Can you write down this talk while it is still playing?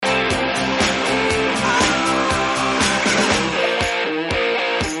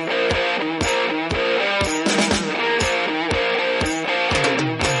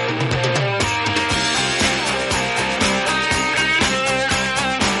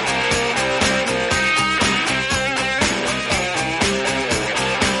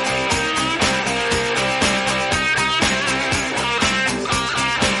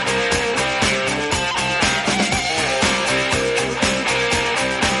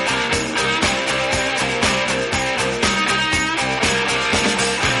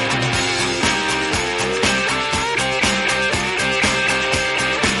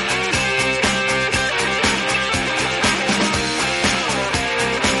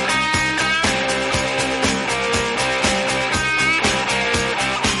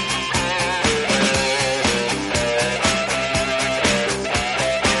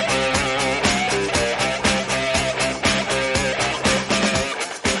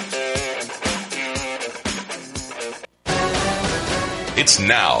It's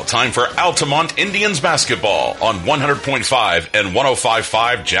now time for Altamont Indians basketball on 100.5 and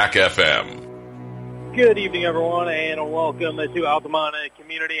 105.5 Jack FM. Good evening, everyone, and welcome to Altamont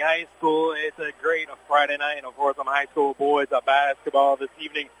Community High School. It's a great Friday night, and of course, some high school boys basketball this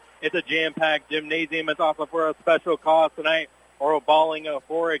evening. It's a jam-packed gymnasium. It's also for a special cause tonight, or a balling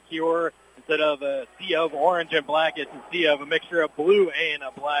for a cure. Instead of a sea of orange and black, it's a sea of a mixture of blue and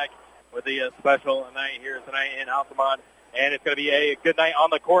black with the special night here tonight in Altamont. And it's going to be a good night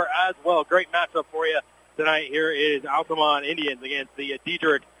on the court as well. Great matchup for you tonight. Here is Altamont Indians against the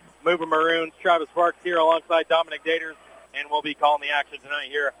Dieterich Moving Maroons. Travis Sparks here alongside Dominic Daters, and we'll be calling the action tonight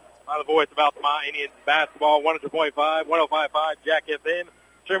here on the voice of Altamont Indians basketball, 100.5, 105.5 Jack FM,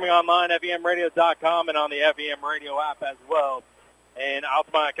 streaming online, FEMradio.com, and on the FEM radio app as well. And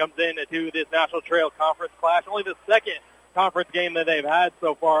Altamont comes into this National Trail Conference clash, only the second conference game that they've had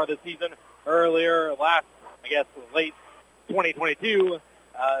so far this season. Earlier, late 2022,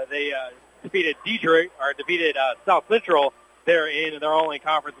 they defeated South Central there in their only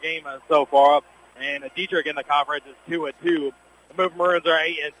conference game so far, and Dieterich in the conference is 2-2. The Moving Maroons are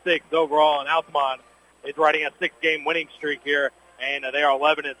 8-6 overall, and Altamont is riding a 6-game winning streak here, and they are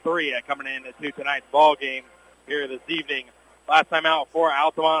 11-3 coming into tonight's ball game here this evening. Last time out for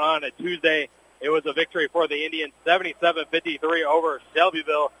Altamont on a Tuesday, it was a victory for the Indians, 77-53 over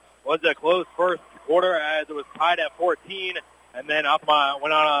Shelbyville. Was a close first quarter as it was tied at 14, and then Altamont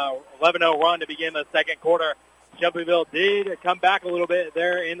went on a 11-0 run to begin the second quarter. Shelbyville did come back a little bit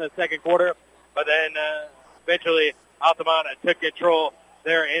there in the second quarter, but then eventually Altamont took control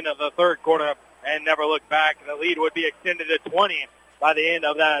there in the third quarter and never looked back. The lead would be extended to 20 by the end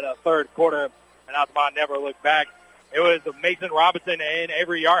of that third quarter, and Altamont never looked back. It was Mason Robinson and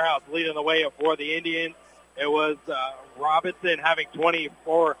Avery Yarhouse leading the way for the Indians. It was Robinson having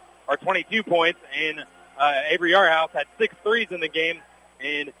 22 points, and Avery Yarhouse had 6 threes in the game,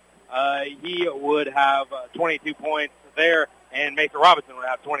 and he would have 22 points there, and Mason Robinson would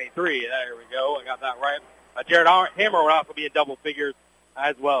have 23. There we go. I got that right. Jared Hammer would also be in double figures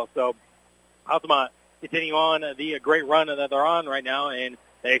as well. So Altamont continue on the great run that they're on right now, and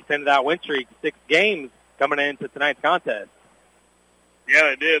they extended that win streak 6 games coming into tonight's contest. Yeah,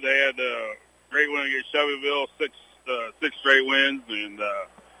 they did. They had a great win against Shelbyville, six straight wins, and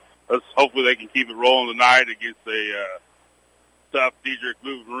hopefully they can keep it rolling tonight against a tough Dieterich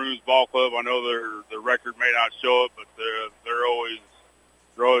Moving Maroons ball club. I know their record may not show it, but they're always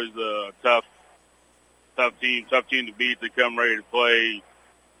a tough team to beat. They come ready to play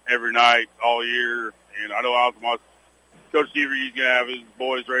every night all year, and I know Altamont Coach Seaver, he's going to have his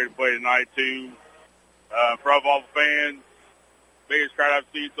boys ready to play tonight too. For all the fans, biggest crowd I've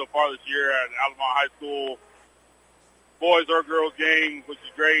seen so far this year at Altamont High School boys or girls game, which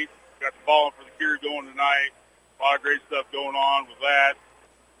is great. Got the ball for the cure going tonight. A lot of great stuff going on with that.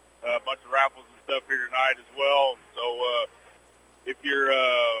 A bunch of raffles and stuff here tonight as well. So if you're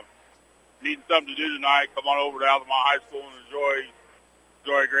needing something to do tonight, come on over to Altamont High School and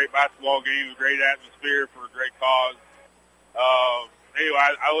enjoy a great basketball game, a great atmosphere for a great cause. Anyway,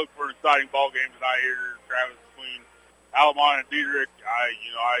 I look for an exciting ball game tonight here, Travis, between Altamont and Dieterich. I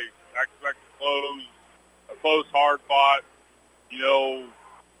expect a close, hard fought,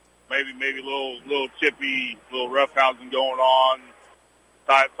 maybe a little chippy, little roughhousing going on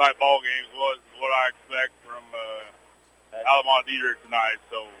type ball games was what I expect from Altamont Dieterich tonight.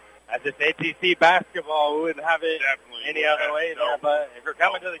 So that's just ATC basketball. We wouldn't have it any other way there. But if you're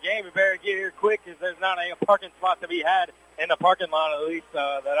coming to the game, you better get here quick because there's not a parking spot to be had in the parking lot, at least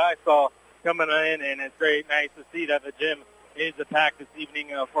that I saw coming in. And it's very nice to see that the gym is packed this evening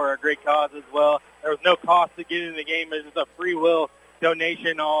for a great cause as well. There was no cost to get in the game. It's just a free will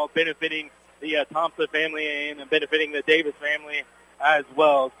donation, all benefiting the Thompson family and benefiting the Davis family as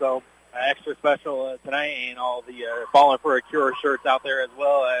well. So extra special tonight, and all the Falling for a Cure shirts out there as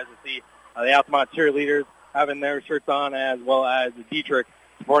well, as you see the Altamont cheerleaders having their shirts on, as well as the Dieterich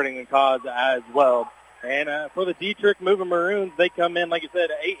supporting the cause as well. And for the Dieterich Moving Maroons, they come in, like you said,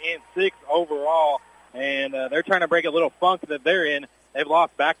 8-6 overall, and they're trying to break a little funk that they're in. They've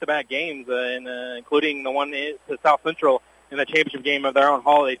lost back-to-back games, including the one to South Central in the championship game of their own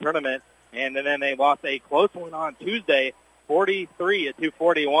holiday tournament. And then they lost a close one on Tuesday,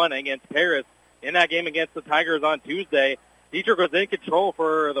 43-41 against Paris. In that game against the Tigers on Tuesday, Dieterich was in control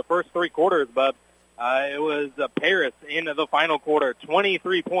for the first 3 quarters, but it was Paris in the final quarter.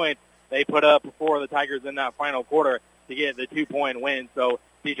 23 points they put up for the Tigers in that final quarter to get the 2-point win. So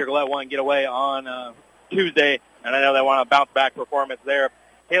Dieterich let one get away on Tuesday, and I know they want a bounce-back performance there.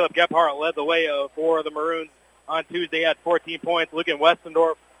 Caleb Gephardt led the way for the Maroons on Tuesday at 14 points. Luke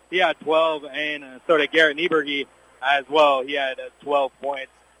Westendorf, he had 12, and so did Garrett Nieberge as well. He had 12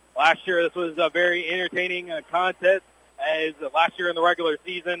 points. Last year, this was a very entertaining contest, as last year in the regular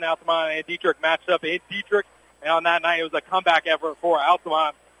season, Altamont and Dieterich matched up in Dieterich, and on that night, it was a comeback effort for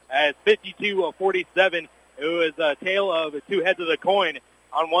Altamont as 52-47. It was a tale of two heads of the coin.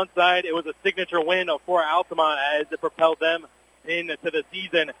 On one side, it was a signature win for Altamont as it propelled them into the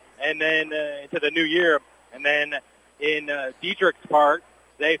season and then into the new year. And then in Dieterich's part,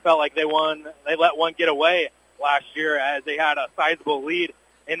 they felt like they let one get away last year as they had a sizable lead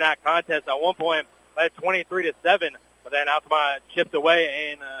in that contest. At one point, led 23-7, but then Altamont chipped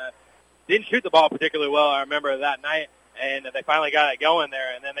away and didn't shoot the ball particularly well, I remember that night, and they finally got it going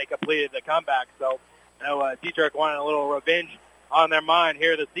there, and then they completed the comeback. So, Dieterich wanted a little revenge on their mind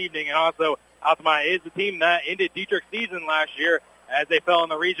here this evening, and also Altamont is the team that ended Dieterich's season last year as they fell in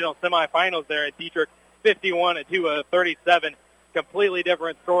the regional semifinals there at Dieterich, 51-37. Completely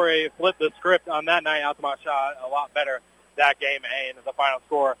different story. Flipped the script on that night. Altamont shot a lot better that game, and the final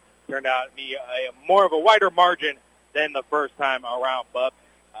score turned out to be more of a wider margin than the first time around. But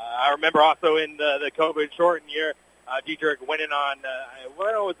I remember also in the COVID-shortened year, Dieterich winning on,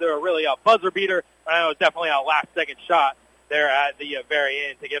 was there really a buzzer beater? It was definitely a last-second shot there at the very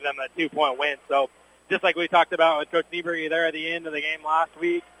end to give them a 2-point win. So just like we talked about with Coach Niebuhr there at the end of the game last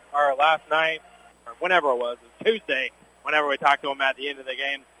week, or last night, or whenever it was Tuesday, whenever we talked to him at the end of the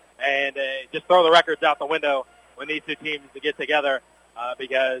game, and just throw the records out the window when these two teams get together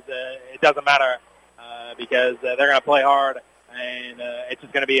because it doesn't matter because they're going to play hard, and it's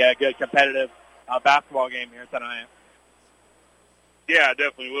just going to be a good competitive basketball game here tonight. Yeah, it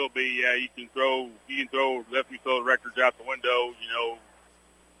definitely will be. Yeah, you can definitely throw the records out the window.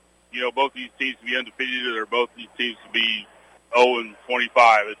 Both these teams to be undefeated, or both these teams to be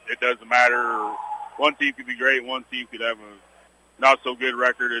 0-25. It doesn't matter. One team could be great. One team could have a not so good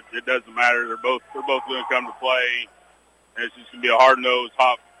record. It doesn't matter. They're both going to come to play, and it's just going to be a hard-nosed,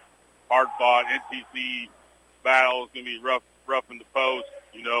 hard-fought NTC battle. It's going to be rough in the post.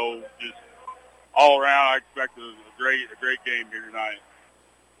 Just all around, I expect a great game here tonight.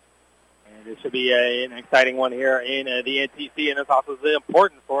 And it should be an exciting one here in the NTC, and it's also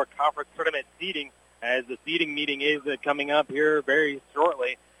important for conference tournament seeding, as the seeding meeting is coming up here very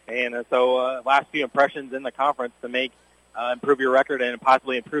shortly. And so last few impressions in the conference to make improve your record and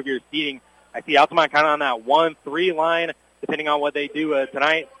possibly improve your seeding. I see Altamont kind of on that 1-3 line, depending on what they do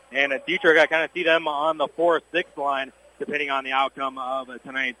tonight. And Dieterich, I kind of see them on the 4-6 line, depending on the outcome of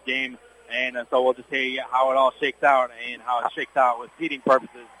tonight's game. And so we'll just see how it all shakes out and how it shakes out with seeding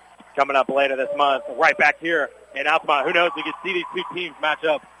purposes coming up later this month. Right back here in Altamont. Who knows? We can see these two teams match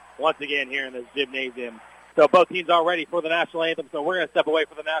up once again here in this gymnasium. So both teams are ready for the national anthem, so we're going to step away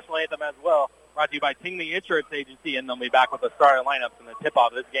for the national anthem as well. Brought to you by Tingley Insurance Agency, and they'll be back with the starting lineups and the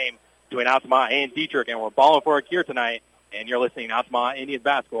tip-off of this game between Altamont and Dieterich. And we're balling for a cure tonight, and you're listening to Altamont Indians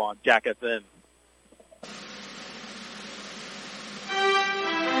Basketball on Jack FM.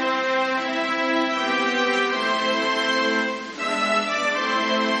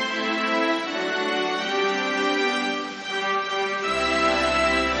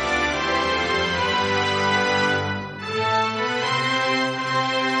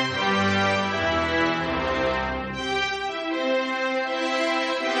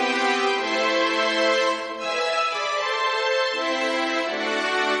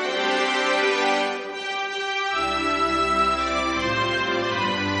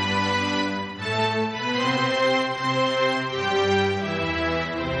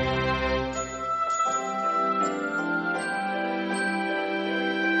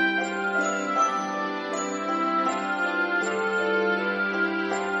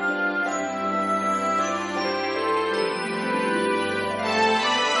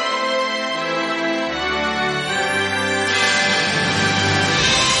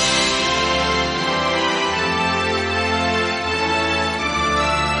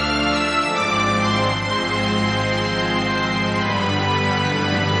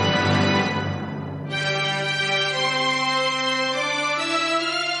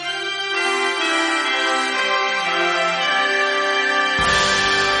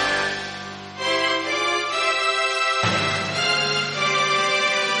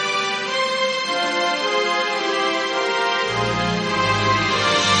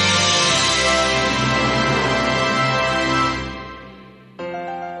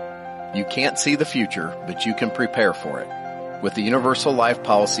 You can't see the future, but you can prepare for it. With the Universal Life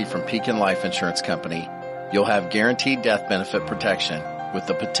Policy from Pekin Life Insurance Company, you'll have guaranteed death benefit protection with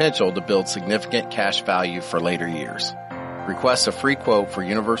the potential to build significant cash value for later years. Request a free quote for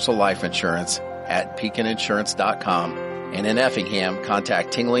Universal Life Insurance at PekinInsurance.com And in Effingham,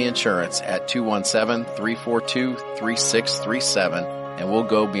 contact Tingley Insurance at 217-342-3637, and we'll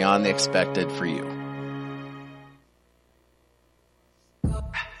go beyond the expected for you.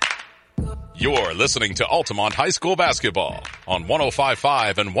 You're listening to Altamont High School basketball on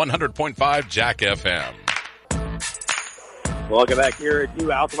 105.5 and 100.5 Jack FM. Welcome back here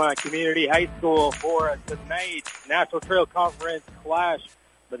to Altamont Community High School for tonight's National Trail Conference clash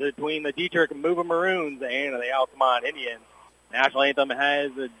between the Dieterich Moving Maroons and the Altamont Indians. National anthem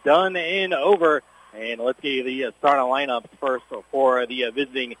has done and over, and let's get the starting lineups first for the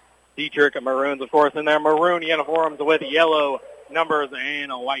visiting Dieterich Maroons, of course, in their maroon uniforms with yellow numbers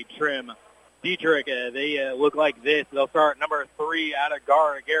and a white trim. Dieterich, they look like this. They'll start number 3 out of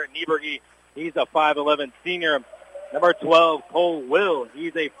guard, Garrett Nieberge. He's a 5'11 senior. Number 12, Cole Will.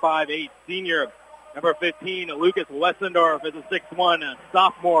 He's a 5'8 senior. Number 15, Lucas Westendorf is a 6'1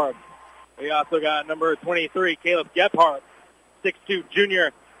 sophomore. We also got number 23, Caleb Gephardt, 6'2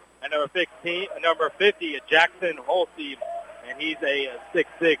 junior. And number 50, Jackson Holstein, and he's a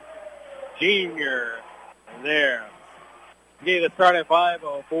 6'6 junior there. Okay, the starting five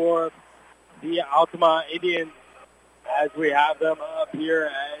for the Altamont Indians as we have them up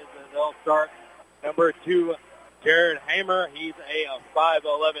here as they'll start. Number 2, Jared Hamer. He's a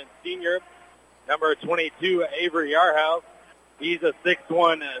 5'11 senior. Number 22, Avery Yarhouse. He's a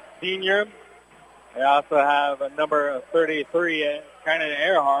 6'1 senior. They also have number 33, Kynan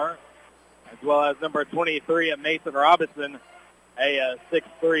Earhart, as well as number 23, Mason Robinson, a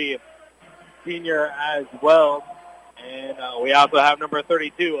 6'3 senior as well. And we also have number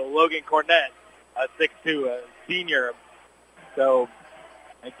 32, Logan Cornett, a 6'2 senior. So,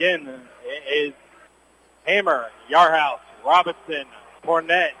 again, it is Hammer, Yarhouse, Robinson,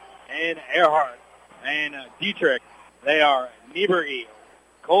 Cornett, and Earhart. And Dieterich, they are Nieberge,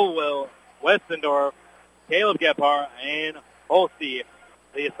 Colwell, Westendorf, Caleb Gephardt, and Holstein.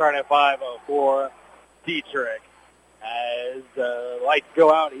 They start at 5 for Dieterich. As lights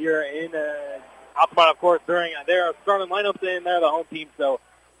go out here in Altamont, of course, during their starting lineups, and they're the home team, so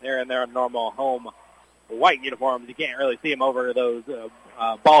they're in their normal home white uniforms. You can't really see them over those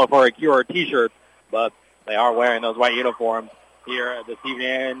Baller for a Cure T-shirts, but they are wearing those white uniforms here this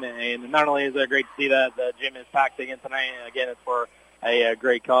evening. And not only is it great to see that the gym is packed again tonight, again, it's for a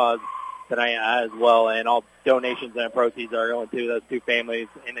great cause tonight as well. And all donations and proceeds are going to those two families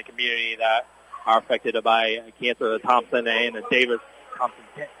in the community that are affected by cancer, the Thompson and the Davis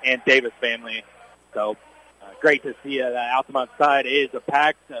family. So great to see that Altamont side is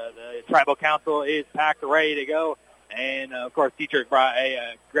packed. The tribal council is packed, ready to go. And, of course, Dieterich brought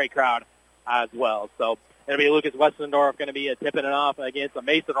a great crowd as well. So it'll be Lucas Westendorf going to be tipping it off against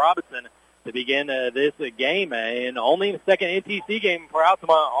Mason Robinson to begin this game. And only the second NTC game for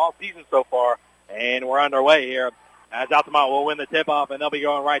Altamont all season so far. And we're underway here as Altamont will win the tip-off, and they'll be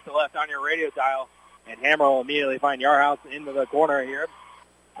going right to left on your radio dial. And Hammer will immediately find Yarhouse into the corner here.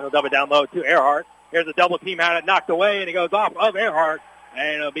 He'll double down low to Earhart. Here's a double team, had it knocked away, and he goes off of Earhart,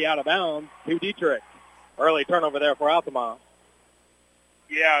 and it'll be out of bounds to Dieterich. Early turnover there for Altamont.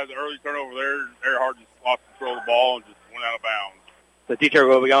 Yeah, the early turnover there. Earhart just lost control of the ball and just went out of bounds. So Dieterich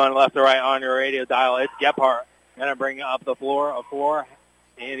will be going left to right on your radio dial. It's Gephardt going to bring up the floor,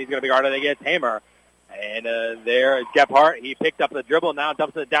 and he's going to be guarded against Hamer. And there is Gephardt. He picked up the dribble, now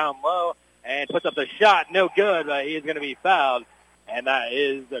dumps it down low, and puts up the shot. No good, but he's going to be fouled. And that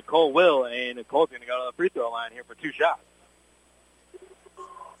is Cole Will, and Cole's going to go to the free throw line here for 2 shots.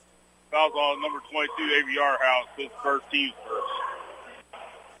 Fouls on number 22, Avery Yarhouse, his first team's first.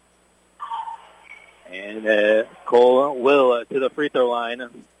 And Cole Will to the free throw line.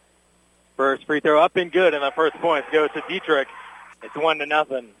 First free throw up and good, and the first points go to Dieterich. It's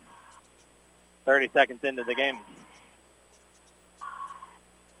 1-0. 30 seconds into the game.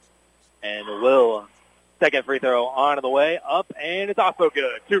 And Will, second free throw on the way, up, and it's also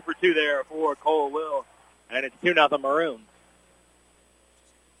good. 2 for 2 there for Cole Will, and it's 2-0 Maroons.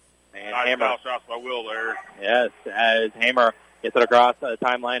 And nice Hammer. foul shots by Will there. Yes, as Hammer gets it across the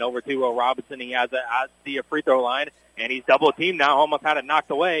timeline over to Robinson. He has it at the free throw line, and he's double teamed now, almost had it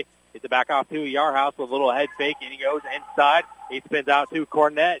knocked away. Gets it back off to Yarhouse with a little head fake, and he goes inside. He spins out to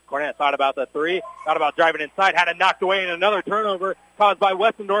Cornett. Cornett thought about the three, thought about driving inside, had it knocked away, and another turnover caused by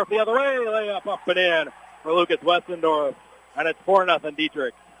Westendorf the other way. Layup up and in for Lucas Westendorf, and it's 4-0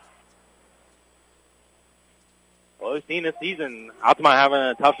 Dieterich. Well, we've seen this season, Altamont having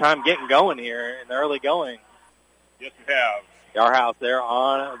a tough time getting going here in the early going. Yes, we have. Yarhouse there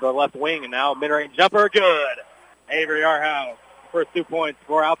on the left wing, and now mid-range jumper, good. Avery Yarhouse, first 2 points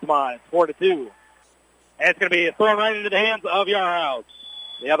for Altamont. It's 4-2. And it's going to be thrown right into the hands of Yarhouse.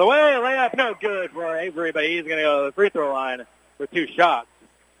 The other way, layup, no good for Avery, but he's going to go to the free throw line for 2 shots.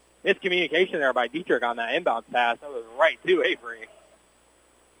 Miscommunication there by Dieterich on that inbound pass. That was right to Avery.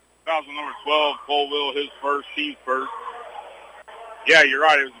 Fouls on number 12, Colville, his first, team's first. Yeah, you're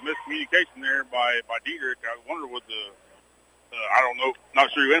right. It was a miscommunication there by Dieterich. I wonder what I don't know.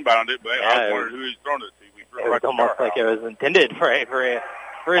 Not sure who inbounded it, but I wondered who he's throwing it to. We threw it was almost like it was intended for Avery.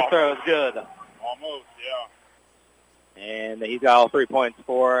 Free throw is good. Almost, yeah. And he's got all 3 points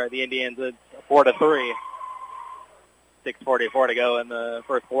for the Indians. It's 4-3. 6:44 to go in the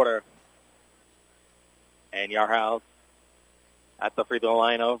first quarter. And Yarhouse at the free throw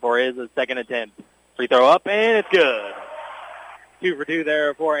line for his second attempt. Free throw up, and it's good. 2 for 2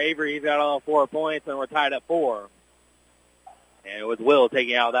 there for Avery. He's got all 4 points, and we're tied at 4. And it was Will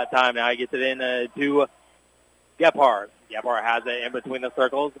taking out that time. Now he gets it in to Gephardt. Gephardt has it in between the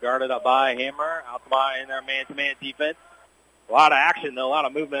circles, guarded up by Hammer. Altamont in their man-to-man defense. A lot of action, though, a lot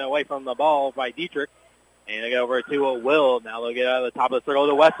of movement away from the ball by Dieterich. And they get over to Will. Now they'll get out of the top of the circle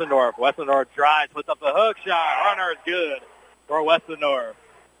to Westendorf. Westendorf drives, puts up the hook shot. Runner is good for Westendorf.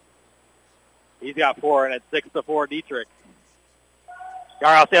 He's got 4, and it's 6-4 Dieterich.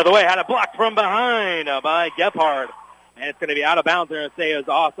 Yarhouse the other way, had it blocked from behind by Gephardt. And it's going to be out of bounds there and say it was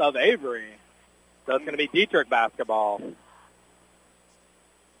off of Avery. So it's going to be Dieterich basketball.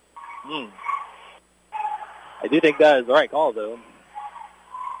 I do think that is the right call, though.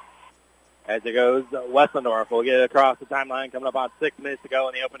 As it goes, Westendorf will get it across the timeline, coming up on 6 minutes to go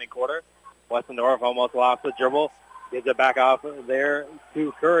in the opening quarter. Westendorf almost lost the dribble. Gets it back off there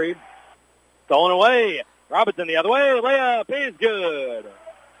to Curry. Stolen away. Robinson the other way. Layup is good.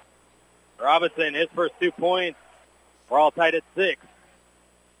 Robinson, his first 2 points. We're all tied at 6.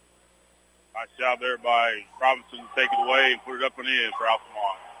 Nice job there by Robinson to take it away and put it up and in for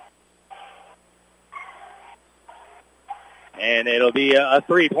Altamont. And it'll be a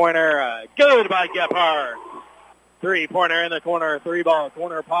 3-pointer. Good by Gephardt. 3-pointer in the corner. 3-ball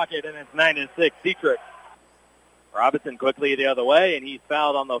corner pocket, and it's 9-6 Dieterich. Robinson quickly the other way, and he's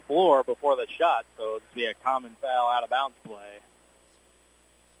fouled on the floor before the shot, so it'll be a common foul out-of-bounds play.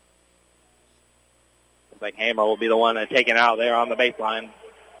 Looks like Hammer will be the one taken out there on the baseline.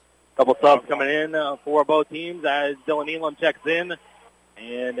 Couple subs coming in for both teams as Dylan Elam checks in,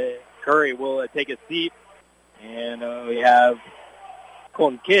 and Curry will take his seat. And we have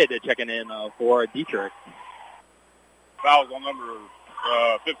Colton Kidd checking in for Dieterich. Fouls on number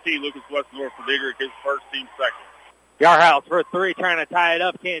 15, Lucas Westendorf for Dieterich, his first, team second. Yarhouse for 3, trying to tie it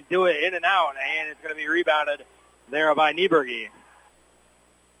up, can't do it, in and out, and it's going to be rebounded there by Nieberge.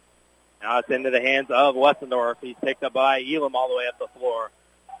 Now it's into the hands of Westendorf. He's picked up by Elam all the way up the floor.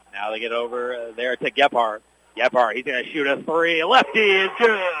 Now they get over there to Gephardt. Gephardt, he's going to shoot a 3. Lefty is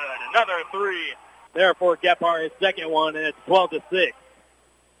good. Another 3 there for Gephardt, his second one, and it's 12-6.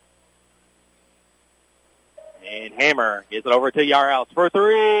 And Hammer gets it over to Yarhouse for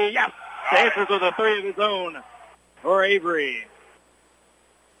 3. Yes! Answers with a 3 of his own for Avery.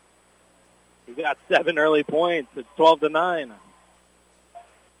 He's got 7 early points. It's 12-9.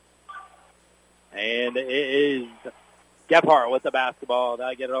 And it is Gephardt with the basketball.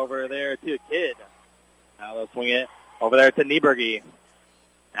 They'll get it over there to Kidd. Now they'll swing it over there to Nieberge.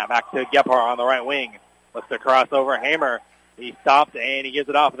 Now back to Gephardt on the right wing. Looks to cross over Hammer. He stopped, and he gives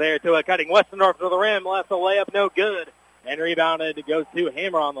it off there to a cutting Westendorf to the rim. Left the layup, no good. And rebounded goes to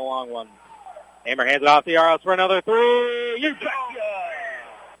Hammer on the long one. Hammer hands it off to Yarhouse for another 3. You betcha!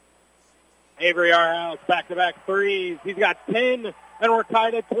 Avery Yarhouse, back-to-back 3s. He's got 10, and we're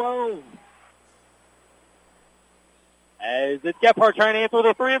tied at 12. As it's Gephardt trying to answer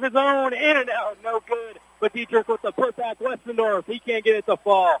the 3 of his own. In and out, no good. But Dieterich with the put-back Westendorf. He can't get it to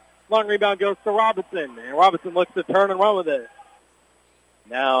fall. Long rebound goes to Robinson, and Robinson looks to turn and run with it.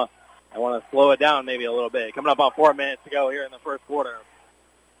 Now, I want to slow it down maybe a little bit. Coming up on 4 minutes to go here in the first quarter.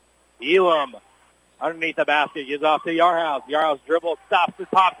 Elam underneath the basket, gives off to Yarhouse. Yarhouse dribbles, stops the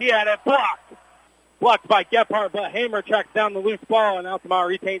top. He had it blocked. Blocked by Gephardt, but Hammer tracks down the loose ball, and Altamont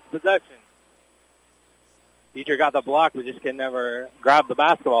retains possession. Dieterich got the block, but just can never grab the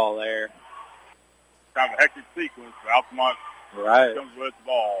basketball there. Kind of a hectic sequence. Altamont comes with the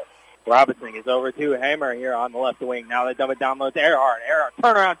ball. Robinson is over to Hammer here on the left wing. Now they dump it down low to Earhart. Earhart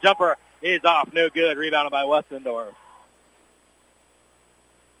turnaround jumper is off. No good. Rebounded by Westendorf.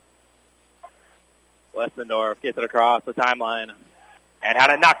 Westendorf gets it across the timeline. And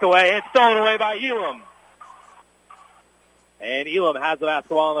had it knocked away and stolen away by Elam. And Elam has the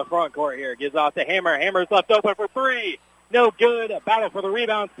basketball in the front court here. Gives off to Hammer. Hammer's left open for 3. No good. Battle for the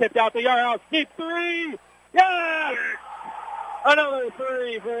rebound. Tipped out to Yarhouse. Deep 3. Yes! Another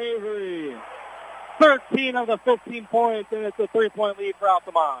 3 for Avery. 13 of the 15 points, and it's a 3-point lead for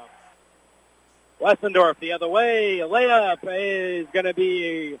Altamont. Westendorf the other way. Layup is going to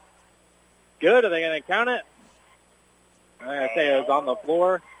be good. Are they going to count it? I'm going to say it was on the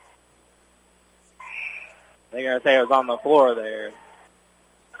floor. They're going to say it was on the floor there.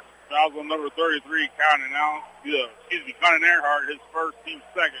 Foul number 33 counting out. Conan Earhart, his first, team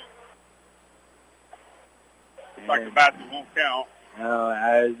second. Looks like the basket won't count.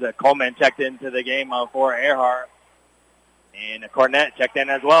 As Coleman checked into the game for Earhart. And Cornett checked in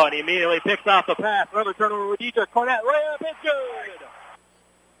as well, and he immediately picks off the pass. Another turnover with Dietrich. Cornett, layup is good.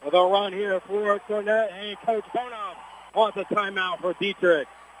 With a run here for Cornett, and Coach Bonham wants a timeout for Dietrich.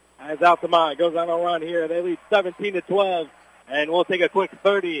 As Altamont goes on a run here, they lead 17-12, and we'll take a quick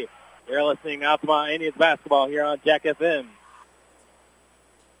 30. You're listening to Altamont Indians basketball here on Jack FM.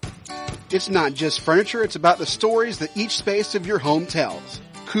 It's not just furniture, it's about the stories that each space of your home tells.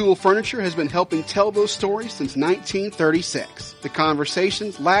 Cool Furniture has been helping tell those stories since 1936. The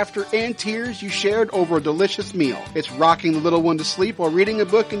conversations, laughter, and tears you shared over a delicious meal. It's rocking the little one to sleep while reading a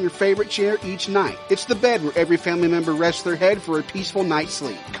book in your favorite chair each night. It's the bed where every family member rests their head for a peaceful night's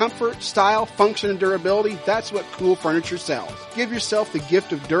sleep. Comfort, style, function, and durability, that's what Cool Furniture sells. Give yourself the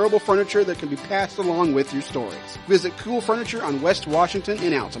gift of durable furniture that can be passed along with your stories. Visit Cool Furniture on West Washington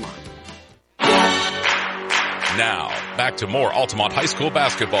in Altamont. Now, back to more Altamont High School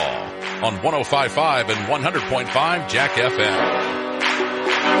basketball on 105.5 and 100.5 Jack FM.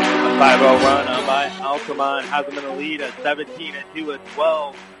 A 5-0 run by Altamont has them in the lead at 17-2 at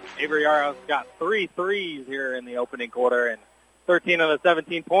 12. Avery Yarhouse got 3 threes here in the opening quarter and 13 of the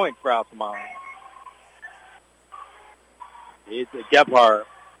 17 points for Altamont. It's Gebhardt.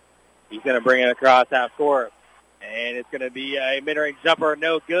 He's going to bring it across half court, and it's going to be a mid-range jumper,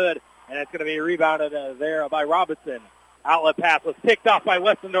 no good. And it's going to be rebounded there by Robinson. Outlet pass was picked off by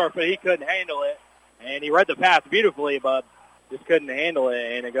Westendorf, but he couldn't handle it. And he read the pass beautifully, but just couldn't handle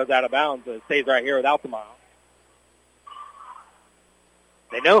it, and it goes out of bounds. It stays right here with Altamont.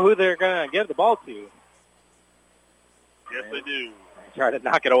 They know who they're going to give the ball to. Yes, they do. They try to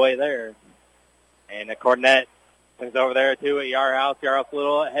knock it away there. And Cornett comes over there to a Yarhouse. Yarhouse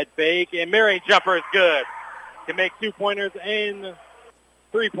little head fake, and mid-range jumper is good. Can make 2-pointers and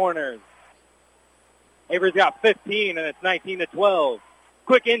 3-pointers. Avery's got 15, and it's 19-12.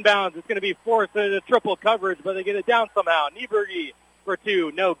 Quick inbounds. It's going to be forced into triple coverage, but they get it down somehow. Nieberge for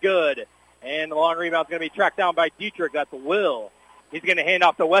 2, no good. And the long rebound's going to be tracked down by Dietrich. That's Will. He's going to hand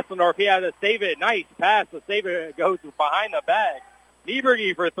off to Westendorf. He has to save it. Nice pass. The save it goes behind the back.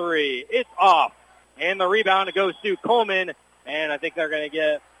 Nieberge for 3. It's off. And the rebound goes to Coleman, and I think they're going to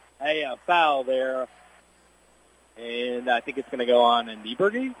get a foul there. And I think it's going to go on in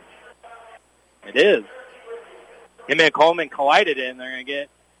Nieberge. It is. Him and Coleman collided in. They're going to get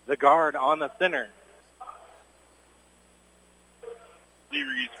the guard on the center.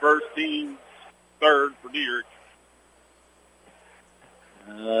 Nieberge's first, team third for Dietrich.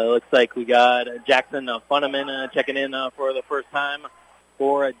 Looks like we got Jackson Funneman checking in for the first time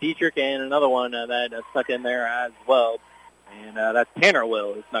for Dietrich, and another one that snuck in there as well. And that's Tanner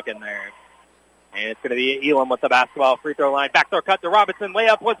Will who snuck in there. And it's going to be Elam with the basketball, free throw line. Backdoor cut to Robinson.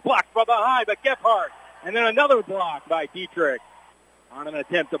 Layup was blocked from behind by Gebhardt. And then another block by Dietrich on an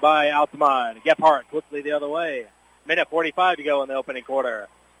attempt by Altamont. Gebhardt quickly the other way. Minute 45 to go in the opening quarter.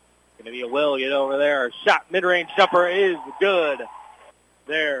 Going to be a Will get over there. Shot mid-range jumper is good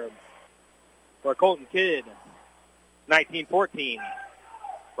there for Colton Kidd. 19-14.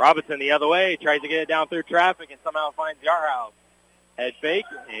 Robinson the other way. Tries to get it down through traffic and somehow finds Yarhouse. Head fake,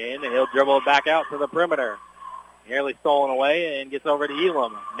 and he'll dribble it back out to the perimeter. Nearly stolen away and gets over to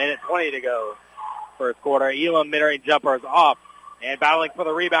Elam. Minute 20 to go. First quarter. Elam mid-range jumper is off. And battling for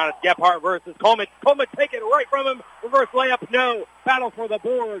the rebound, it's Gebhardt versus Coleman. Coleman take it right from him. Reverse layup, no. Battle for the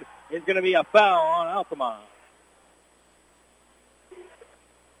board is going to be a foul on Altamont.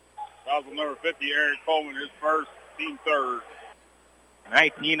 Foul number 50, Aaron Coleman, his first, team third.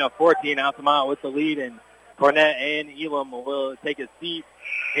 19-14, Altamont with the lead, and Cornett and Elam will take a seat.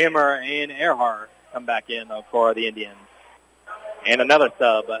 Hammer and Earhart come back in for the Indians. And another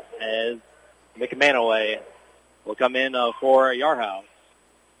sub as McManaway will come in for Yarhouse.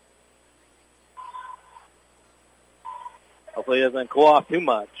 Hopefully it doesn't cool off too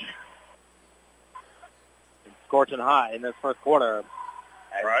much. It's scorching hot in this first quarter.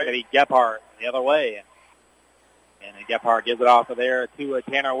 It's going to be Gebhardt the other way. And Gebhardt gives it off of there to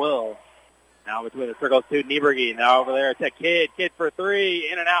Tanner Will. Now between the circles to Nieberge. Now over there to Kidd. Kidd for 3.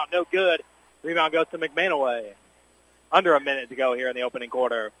 In and out. No good. Rebound goes to McManaway. Under a minute to go here in the opening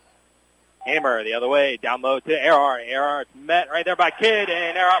quarter. Hammer the other way, down low to Earhart. Earhart's met right there by Kidd,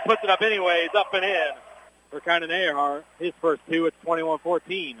 and Earhart puts it up anyways, up and in for Kynan Earhart. His first two, it's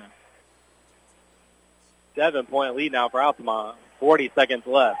 21-14. 7-point lead now for Altamont. 40 seconds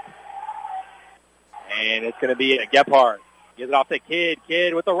left. And it's going to be a Gephardt. Gives it off to Kidd.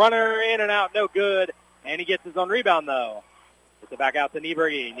 Kidd with the runner, in and out, no good. And he gets his own rebound, though. Puts it back out to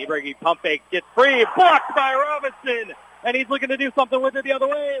Nieberge. Nieberge pump fake, gets free, blocked by Robinson. And he's looking to do something with it the other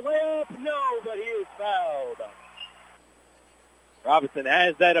way. Layup, no, but he is fouled. Robinson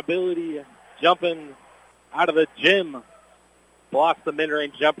has that ability, jumping out of the gym. Blocks the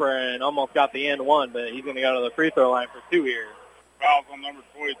mid-range jumper and almost got the and one, but he's going to go to the free throw line for two here. Fouls on number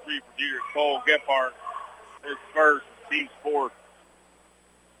 23 for Dieterich Cole Gephardt. His first, team's fourth.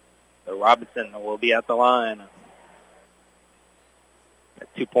 So Robinson will be at the line.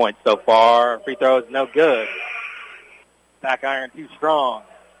 Got 2 points so far. Free throw is no good. Back iron too strong.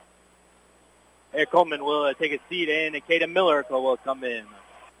 Eric Coleman will take a seat in, and Caden Miller will come in.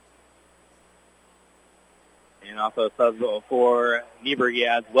 And also subs for Nieberge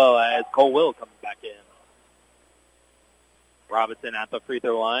as well as Cole Will comes back in. Robinson at the free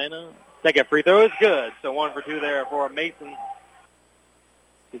throw line. Second free throw is good. So 1 for 2 there for Mason.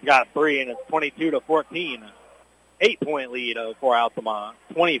 He's got 3, and it's 22-14. 8-point lead for Altamont.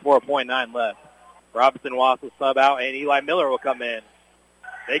 24.9 left. Robinson wants to sub out, and Eli Miller will come in.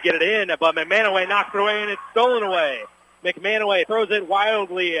 They get it in, but McManaway knocks it away, and it's stolen away. McManaway throws it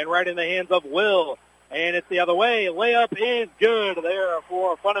wildly and right in the hands of Will. And it's the other way. Layup is good there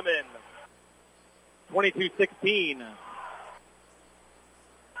for Funneman. 22-16.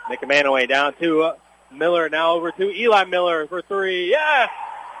 McManaway down to Miller. Now over to Eli Miller for three. Yes!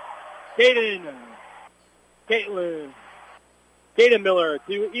 Caden Miller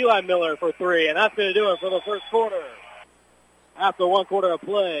to Eli Miller for three. And that's going to do it for the first quarter. After 1 quarter of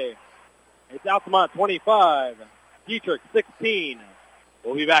play, it's Altamont 25, Dieterich 16.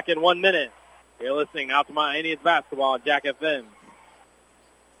 We'll be back in 1 minute. You're listening to Altamont Indians basketball on Jack FM.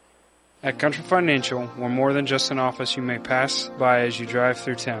 At Country Financial, we're more than just an office you may pass by as you drive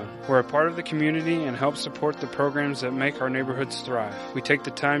through town. We're a part of the community and help support the programs that make our neighborhoods thrive. We take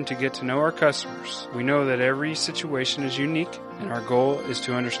the time to get to know our customers. We know that every situation is unique, and our goal is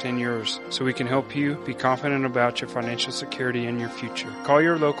to understand yours so we can help you be confident about your financial security and your future. Call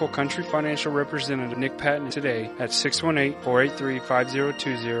your local Country Financial representative, Nick Patton, today at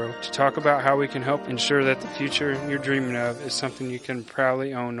 618-483-5020 to talk about how we can help ensure that the future you're dreaming of is something you can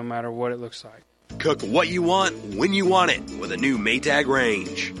proudly own no matter what it looks like. Cook what you want, when you want it, with a new Maytag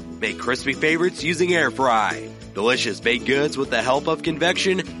range. Make crispy favorites using air fry. Delicious baked goods with the help of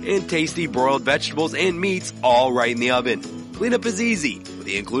convection, and tasty broiled vegetables and meats all right in the oven. Cleanup is easy with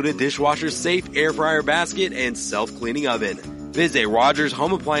the included dishwasher-safe air fryer basket and self-cleaning oven. Visit Rogers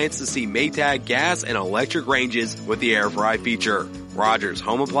Home Appliance to see Maytag gas and electric ranges with the air fry feature. Rogers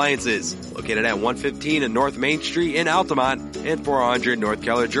Home Appliances, located at 115 in North Main Street in Altamont and 400 North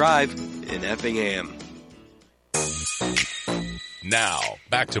Keller Drive in Effingham. Now,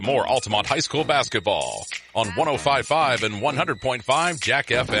 back to more Altamont High School basketball on 105.5 and 100.5 Jack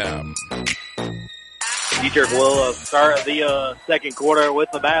FM. Dieterich will start the second quarter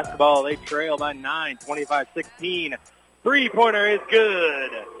with the basketball. They trail by 9, 25-16. Three-pointer is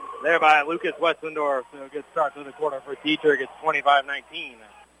good there by Lucas Westendorf. So a good start to the quarter for Dieterich. It's 25-19.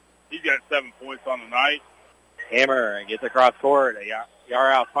 He's got 7 points on the night. Hammer gets across court.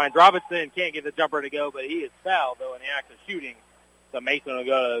 Yarhouse finds Robinson. Can't get the jumper to go, but he is fouled, though, in the act of shooting. So Mason will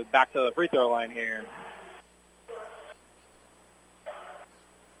go back to the free throw line here.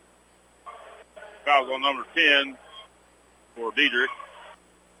 Fouls on number 10 for Dieterich.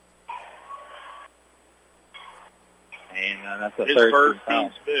 And that's the His third first, foul.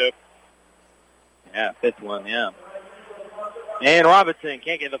 team's fifth. Yeah, fifth one, yeah. And Robinson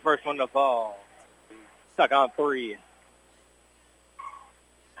can't get the first one to fall. Stuck on three.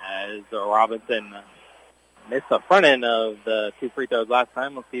 As Robinson missed the front end of the two free throws last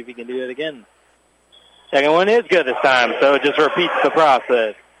time. Let's see if he can do it again. Second one is good this time, so it just repeats the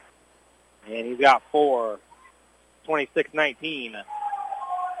process. And he's got 4. 26-19.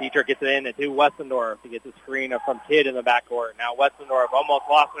 Dieterich gets it in to Westendorf. He gets a screen from Kidd in the backcourt. Now Westendorf almost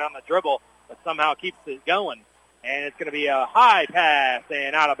lost it on the dribble, but somehow keeps it going. And it's going to be a high pass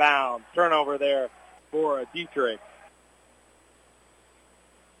and out of bounds. Turnover there for Dieterich.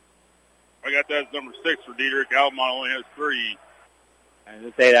 I got that as number 6 for Dieterich. Altamont only has 3. I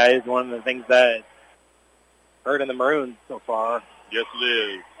would say that is one of the things that hurt in the Maroons so far. Yes, it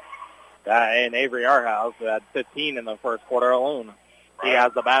is. And Avery Arhouse had 15 in the first quarter alone. He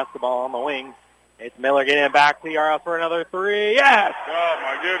has the basketball on the wing. It's Miller getting it back to Arhouse for another three. Yes! Oh,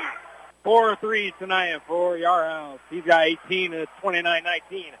 my goodness. 4 threes tonight for Yarhouse. He's got 18, and it's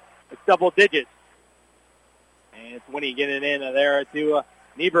 29-19. It's double digits. And it's Winnie getting in there to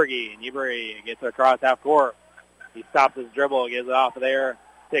Nieberge. Nieberge gets across half court. He stops his dribble, gives it off of there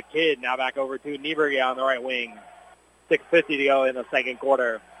to Kidd. Now back over to Nieberge on the right wing. 6:50 to go in the second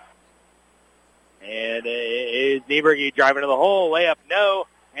quarter. And is Nieberge driving to the hole. Layup, no.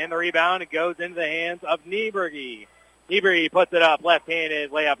 And the rebound goes into the hands of Nieberge. Nieberge puts it up,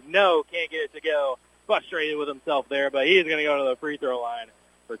 left-handed, layup, no, can't get it to go. Frustrated with himself there, but he's going to go to the free throw line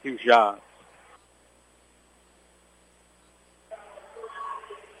for 2 shots.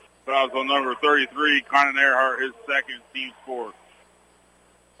 Fouls on number 33, Conan Earhart, his second, team fourth.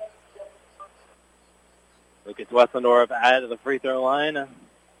 Lucas Westendorf out of the free throw line.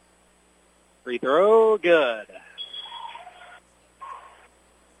 Free throw, good.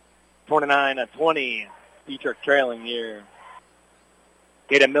 29-20. Dieterich trailing here.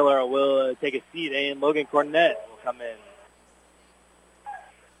 Kaden Miller will take a seat, and Logan Cornett will come in.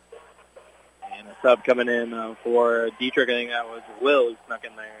 And a sub coming in for Dieterich. I think that was Will who snuck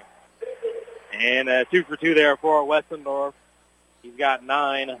in there. And 2 for 2 there for Westendorf. He's got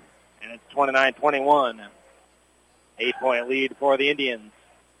 9, and it's 29-21. 8-point lead for the Indians.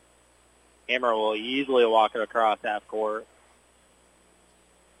 Hammer will easily walk it across half court.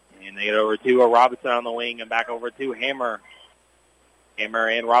 And they get over to Robinson on the wing and back over to Hammer. Hammer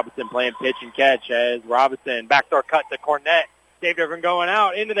and Robinson playing pitch and catch as Robinson backdoor cut to Cornett. Saved it from going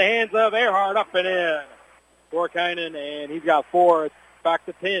out into the hands of Earhart, up and in. For Kynan, and he's got 4. It's back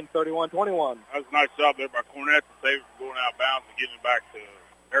to 10, 31-21. That was a nice job there by Cornett to save it from going out of bounds and getting it back to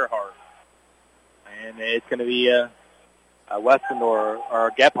Earhart. And it's going to be Westendorf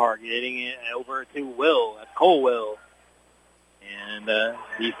or Gephardt getting it over to Will. That's Cole Will. And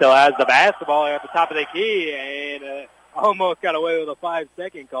he still has the basketball at the top of the key, and almost got away with a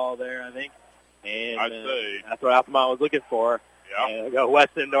 5-second call there, I think. And I'd say that's what Altamont was looking for. Yeah. And we go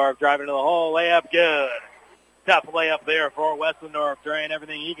Westendorf driving to the hole, layup good. Tough layup there for Westendorf, trying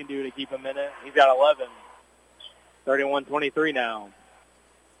everything he can do to keep him in it. He's got 11. 31-23 now.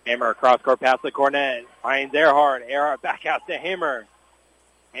 Hammer across court pass to Cornett. Finds Earhart. Earhart back out to Hammer.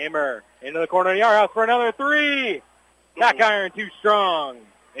 Hammer into the corner of the Yarhouse for another 3. Back iron too strong.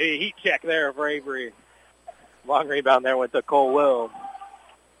 A heat check there for Avery. Long rebound there went to Cole Will.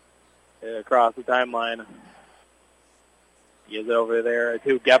 Across the timeline. Gives it over there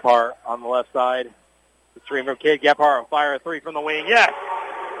to Gephardt on the left side. The stream from Kidd. Gephardt will fire a 3 from the wing. Yes!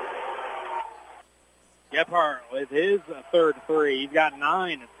 Gephardt with his third 3. He's got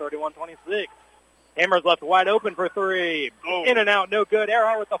 9. It's 31-26. Hammer's left wide open for 3. Oh. In and out, no good.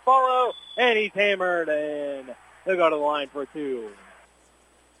 Earhart with the follow, and he's hammered, and he'll go to the line for 2.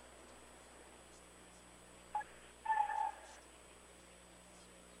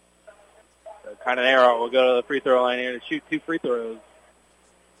 So kind of Earhart will go to the free throw line here to shoot 2 free throws.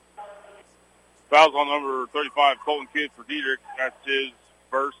 Fouls on number 35, Colton Kidd for Dieterich. That's his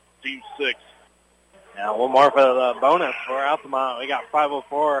first, team 6. Now one more for the bonus for Altamont. We got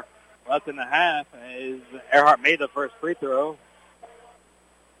 5:04 left in the half. As Earhart made the first free throw.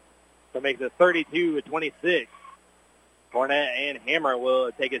 So it makes it 32-26. Cornett and Hammer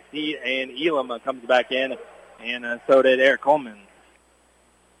will take a seat, and Elam comes back in, and so did Eric Coleman.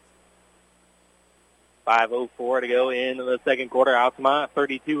 5:04 to go into the second quarter. Altamont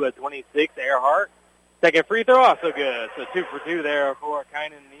 32-26. Earhart. Second free throw also good. So 2 for 2 there for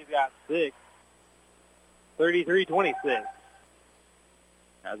Kynan. He's got 6. 33-26.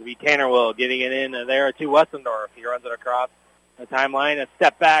 That would be Tanner Will getting it in there to Westendorf. He runs it across the timeline. A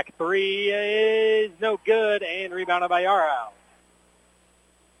step back 3 is no good, and rebounded by Yarhouse.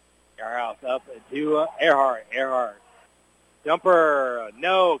 Yarhouse up to Earhart. Earhart. Jumper,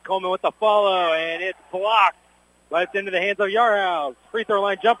 no. Coleman with the follow, and it's blocked. But it's into the hands of Yarhouse. Free throw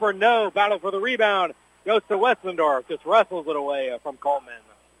line jumper, no. Battle for the rebound. Goes to Westendorf. Just wrestles it away from Coleman.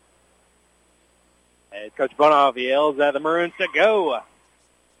 And Coach Bonoff yells at the Maroons to go.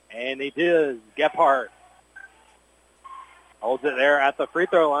 And he does. Gephardt holds it there at the free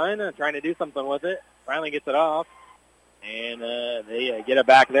throw line, trying to do something with it. Finally gets it off. And they get it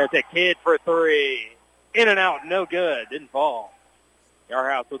back there to Kidd for 3. In and out, no good. Didn't fall.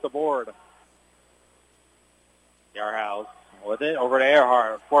 Yarhouse with the board. Yarhouse with it over to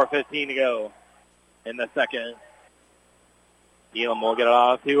Earhart. 4:15 to go in the second. Elam will get it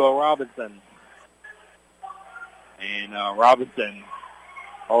off to Robinson. And Robinson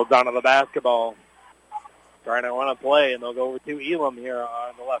holds onto the basketball, trying to run a play, and they'll go over to Elam here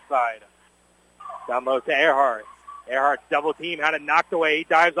on the left side. Down low to Earhart. Earhart's double team had it knocked away. He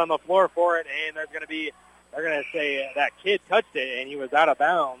dives on the floor for it, and they're going to say that Kidd touched it, and he was out of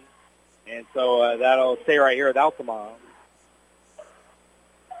bounds. And so that'll stay right here with Altamont.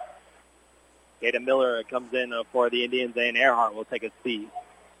 Caden Miller comes in for the Indians, and Earhart will take a seat.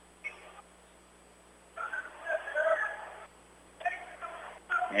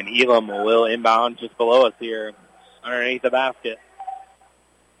 And Elam will inbound just below us here, underneath the basket.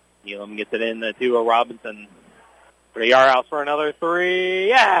 Elam gets it in to Robinson. For the Yard House for another three.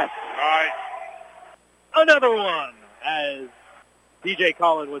 Yes! All right. Another one, as DJ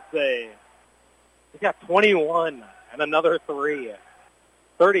Collin would say. He's got 21 and another three.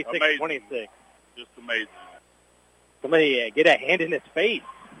 36-26. Just amazing. Somebody get a hand in his face.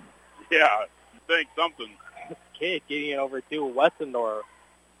 Yeah, you think something. Kid getting it over to Westendorf.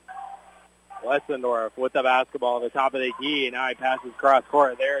 Westendorf with the basketball at the top of the key. Now he passes cross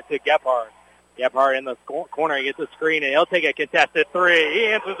court there to Gephardt. Gephardt in the corner. He gets a screen, and he'll take a contested three. He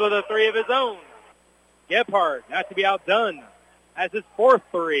answers with a three of his own. Gephardt, not to be outdone, has his fourth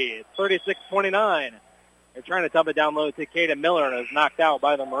three. It's 36-29. They're trying to dump it down low to Caden Miller, and is knocked out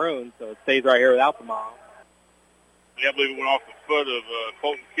by the Maroons, so it stays right here with Altamont. Yeah, I believe it went off the foot of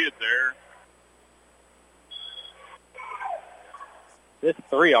Colton Kidd there. This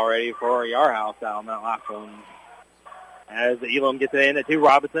three already for Yarhouse out on that last one. As Elam gets it in to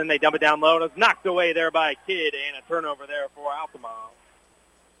Robinson, they dump it down low. It's knocked away there by Kidd, and a turnover there for Altamont.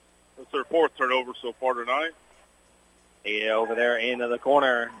 That's their fourth turnover so far tonight. Yeah, over there into the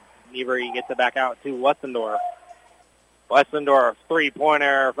corner. Nevery gets it back out to Westendorf. Westendorf,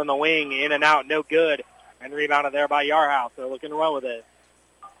 three-pointer from the wing, in and out, no good. And rebounded there by Yarhouse. They're looking to run with it.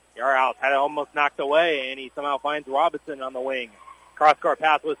 Yarhouse had it almost knocked away, and he somehow finds Robinson on the wing. Cross-court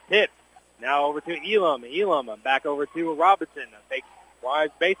pass was tipped. Now over to Elam. Elam back over to Robinson. Fake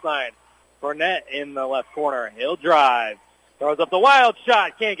wide baseline. Cornett in the left corner. He'll drive. Throws up the wild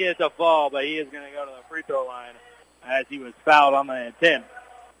shot. Can't get it to fall, but he is going to go to the free throw line as he was fouled on the attempt.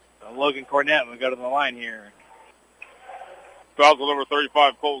 So Logan Cornett will go to the line here. Fouls on number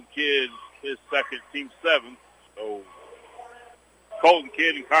 35, Colton Kidd, his second, team seventh. So Colton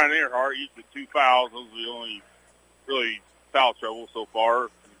Kidd and Kyron Earhart, each with 2 fouls. Those are the only really foul trouble so far in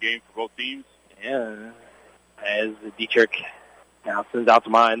the game for both teams. Yeah, as Dieterich now sends out to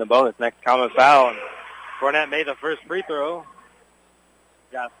mine the bonus. Next common foul. And Cornett made the first free throw.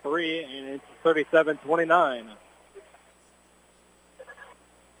 Got 3, and it's 37-29.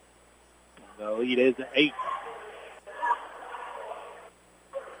 The lead is 8.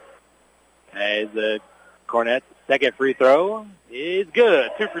 As Cornett's second free throw is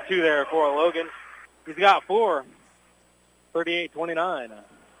good. 2 for 2 there for Logan. He's got 4. 38-29.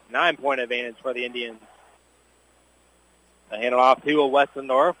 9-point advantage for the Indians. They hand it off to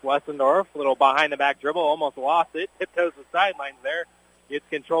Westendorf. Westendorf, a little behind-the-back dribble, almost lost it. Tiptoes the sidelines there. Gets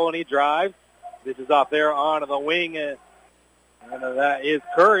control and he drives. This is off there on the wing. And that is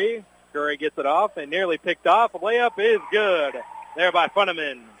Curry. Curry gets it off and nearly picked off. A layup is good there by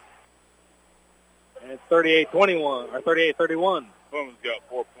Funneman. And it's 38-21, or 38-31. Funneman's got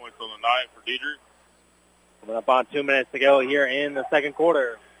 4 points on the night for Dieterich. Coming up on 2 minutes to go here in the second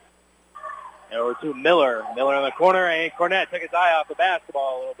quarter. And over to Miller. Miller in the corner, and Cornett took his eye off the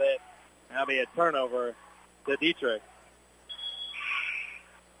basketball a little bit. That'll be a turnover to Dieterich.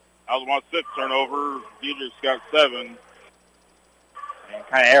 Altamont 6 turnover. Dieterich's got 7. And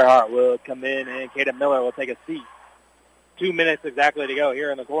kind of Earhart will come in, and Caden Miller will take a seat. 2 minutes exactly to go here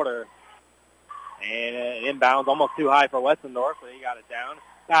in the quarter. And inbounds almost too high for Westendorf, but he got it down.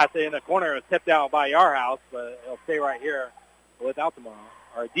 Pass it in the corner. It was tipped out by Yarhouse, but it'll stay right here with Altamont,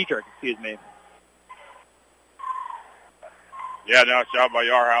 or Dieterich, excuse me. Yeah, now shot by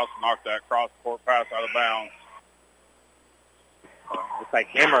Yarhouse, knocked that cross-court pass out of bounds. Looks like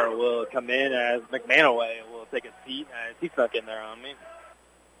Hammer will come in as McManaway will take a seat as he snuck in there on me.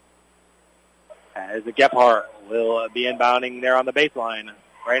 As the Gephardt will be inbounding there on the baseline,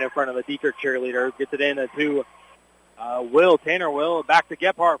 right in front of the Dieterich cheerleaders. Gets it in to Will. Tanner Will back to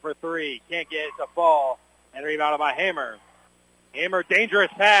Gephardt for 3. Can't get it to fall. And rebounded by Hammer. Hammer,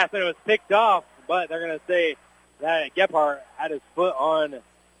 dangerous pass, and it was picked off, but they're going to say that Gephardt had his foot on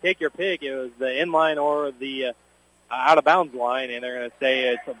take your pick. It was the inline or the out-of-bounds line, and they're going to say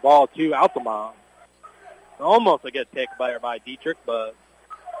it's a ball to Altamont. Almost a good pick by Dieterich, but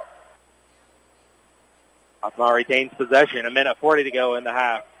Altamont retains possession. 1:40 to go in the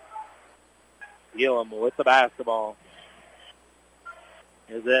half. Elam with the basketball.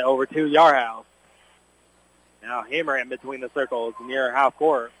 Is it over to Yarhouse? Now Hammer in between the circles near half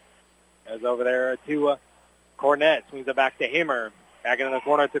court. Goes over there to Cornett. Swings it back to Hammer. Back into the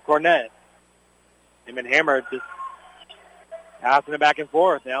corner to Cornett. Him and Hammer just passing it back and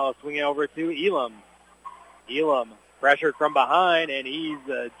forth. Now swinging over to Elam. Elam Pressured from behind, and he's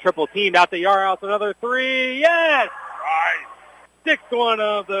triple teamed out the yard house. Another three. Yes! Right. Sixth one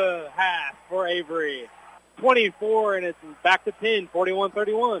of the half for Avery. 24, and it's back to 10,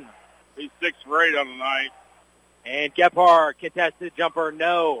 41-31. He's 6 for 8 on the night. And Gephardt, contested jumper,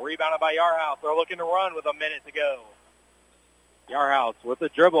 no. Rebounded by Yarhouse. They're looking to run with a minute to go. Yarhouse with the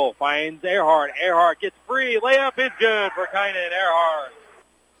dribble finds Earhart. Earhart gets free. Layup is good for Kynan Earhart.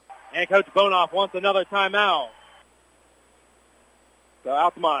 And Coach Bonoff wants another timeout. So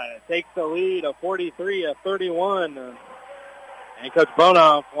Altamont takes the lead of 43-31. And Coach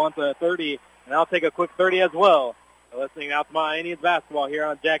Bonoff wants a 30, and I'll take a quick 30 as well. So listening to Altamont Indians basketball here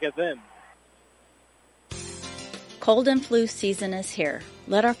on Jack FM. Cold and flu season is here.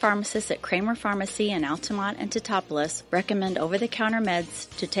 Let our pharmacists at Kramer Pharmacy in Altamont and Teutopolis recommend over-the-counter meds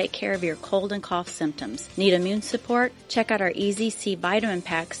to take care of your cold and cough symptoms. Need immune support? Check out our Easy C vitamin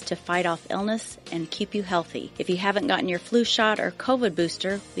packs to fight off illness and keep you healthy. If you haven't gotten your flu shot or COVID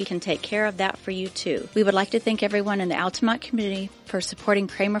booster, we can take care of that for you too. We would like to thank everyone in the Altamont community for supporting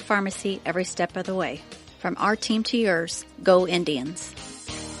Kramer Pharmacy every step of the way. From our team to yours, go Indians.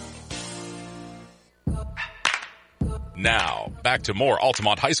 Now, back to more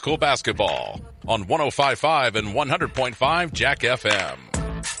Altamont High School basketball on 105.5 and 100.5 Jack FM.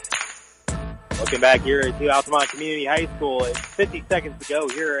 Looking back here at Altamont Community High School, it's 50 seconds to go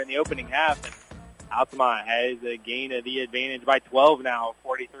here in the opening half, and Altamont has a gain of the advantage by 12 now,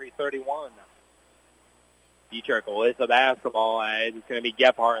 43-31. Dieterich with the basketball, as it's going to be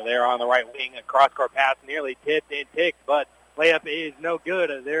Gephardt there on the right wing. A cross-court pass nearly tipped and ticked, but layup is no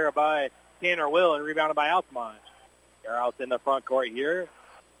good there by Tanner Will and rebounded by Altamont. They're out in the front court here.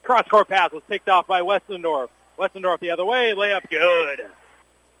 Cross-court pass was picked off by Westendorf. Westendorf the other way. Layup good.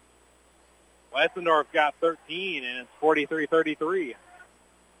 Westendorf got 13, and it's 43-33.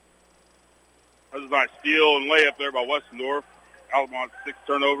 That was a nice steal and layup there by Westendorf. Altamont 6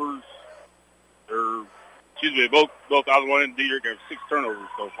 turnovers. Both Altamont and Dieterich have 6 turnovers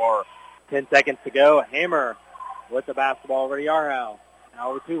so far. 10 seconds to go. Hammer with the basketball over to Yarhouse.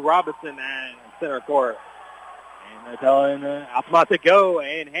 Now over to Robinson and center court. And they're telling Altamont to go,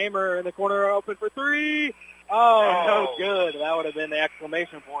 and Hammer in the corner open for three. Oh, no good. That would have been the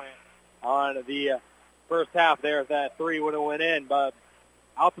exclamation point on the first half there if that three would have went in. But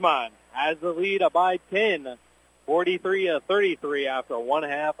Altamont has the lead by 10, 43-33 after one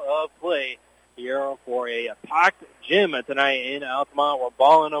half of play here for a packed gym tonight in Altamont. We're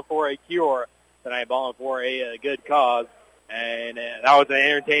balling for a cure tonight, balling for a good cause. And that was an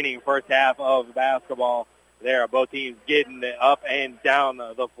entertaining first half of basketball there. Both teams getting up and down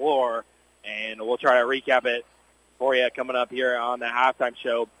the floor. And we'll try to recap it for you coming up here on the halftime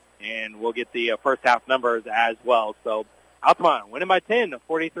show. And we'll get the first half numbers as well. So Altamont winning by 10,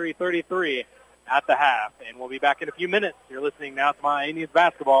 43-33 at the half. And we'll be back in a few minutes. You're listening now to my Indians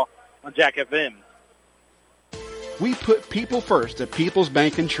basketball on Jack FM. We put people first at People's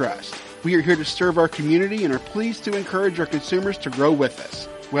Bank and Trust. We are here to serve our community and are pleased to encourage our consumers to grow with us.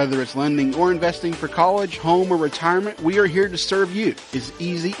 Whether it's lending or investing for college, home, or retirement, we are here to serve you. It's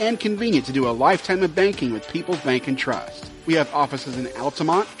easy and convenient to do a lifetime of banking with People's Bank and Trust. We have offices in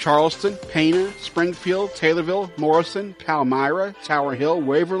Altamont, Charleston, Pana, Springfield, Taylorville, Morrison, Palmyra, Tower Hill,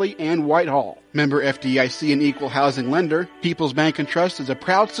 Waverly, and Whitehall. Member FDIC and equal housing lender, People's Bank and Trust is a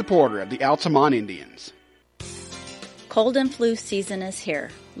proud supporter of the Altamont Indians. Cold and flu season is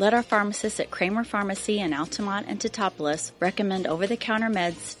here. Let our pharmacists at Kramer Pharmacy in Altamont and Teutopolis recommend over-the-counter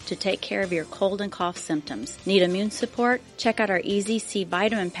meds to take care of your cold and cough symptoms. Need immune support? Check out our Easy C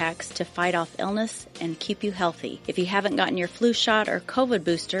vitamin packs to fight off illness and keep you healthy. If you haven't gotten your flu shot or COVID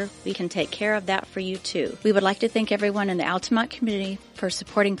booster, we can take care of that for you too. We would like to thank everyone in the Altamont community for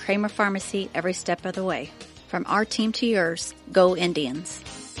supporting Kramer Pharmacy every step of the way. From our team to yours, go Indians.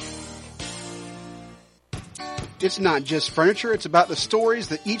 It's not just furniture, it's about the stories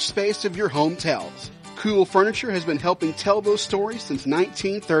that each space of your home tells. Cool Furniture has been helping tell those stories since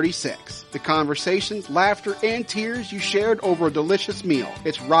 1936. The conversations, laughter, and tears you shared over a delicious meal.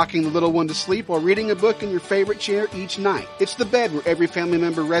 It's rocking the little one to sleep while reading a book in your favorite chair each night. It's the bed where every family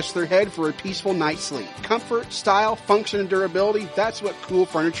member rests their head for a peaceful night's sleep. Comfort, style, function, and durability, that's what Cool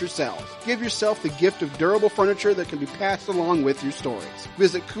Furniture sells. Give yourself the gift of durable furniture that can be passed along with your stories.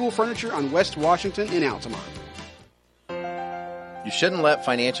 Visit Cool Furniture on West Washington in Altamont. You shouldn't let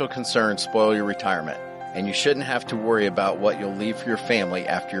financial concerns spoil your retirement, and you shouldn't have to worry about what you'll leave for your family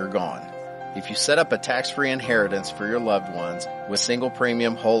after you're gone. If you set up a tax-free inheritance for your loved ones with single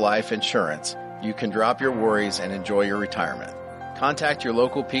premium whole life insurance, you can drop your worries and enjoy your retirement. Contact your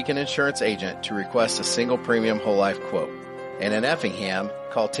local Pekin Insurance agent to request a single premium whole life quote. And in Effingham,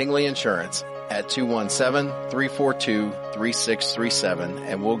 call Tingley Insurance at 217-342-3637,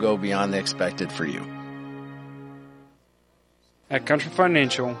 and we'll go beyond the expected for you. At Country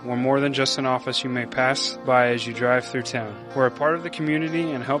Financial, we're more than just an office you may pass by as you drive through town. We're a part of the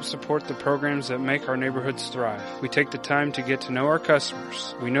community and help support the programs that make our neighborhoods thrive. We take the time to get to know our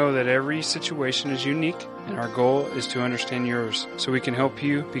customers. We know that every situation is unique, and our goal is to understand yours so we can help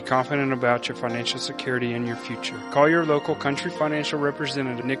you be confident about your financial security and your future. Call your local Country Financial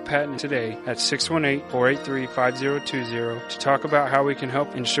representative, Nick Patton, today at 618-483-5020 to talk about how we can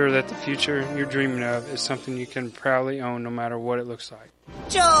help ensure that the future you're dreaming of is something you can proudly own no matter what it looks like.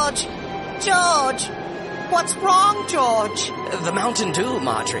 George! What's wrong, George? The Mountain Dew,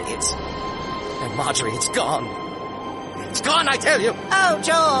 Marjorie. Marjorie, it's gone. It's gone, I tell you. Oh,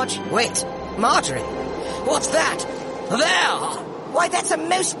 George. Wait, Marjorie. What's that? There! Why, that's a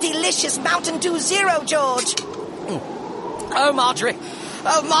most delicious Mountain Dew Zero, George. Oh, Marjorie,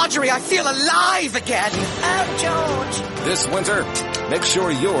 I feel alive again. Oh, George. This winter, make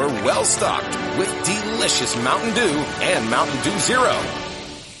sure you're well stocked with delicious Mountain Dew and Mountain Dew Zero.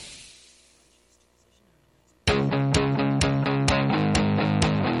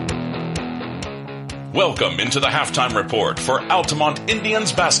 Welcome into the halftime report for Altamont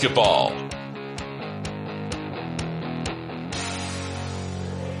Indians basketball.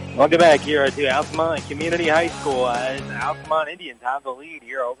 Welcome back here to Altamont Community High School as Altamont Indians have the lead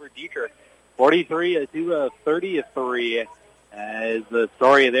here over Dieterich, 43-33. As the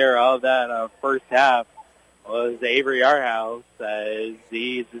story there of that first half was Avery Arhouse, as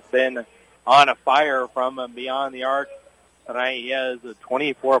he's been on a fire from beyond the arc tonight. He has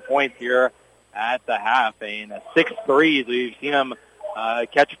 24 points here at the half and 6 threes. We've seen him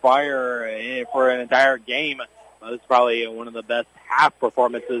catch fire for an entire game. It's probably one of the best half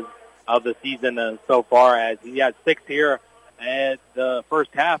performances of the season so far, as he had 6 here at the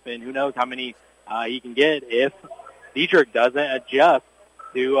first half, and who knows how many he can get if Dieterich doesn't adjust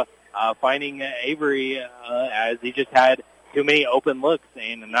to finding Avery, as he just had too many open looks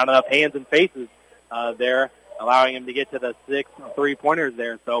and not enough hands and faces there, allowing him to get to the 6 3-pointers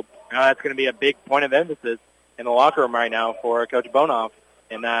there. So that's going to be a big point of emphasis in the locker room right now for Coach Bonoff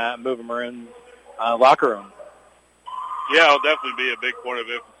in that Moving Maroons locker room. Yeah, it'll definitely be a big point of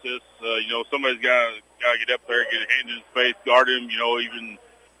emphasis. Somebody's got to get up there, get a hand in his face, guard him. Even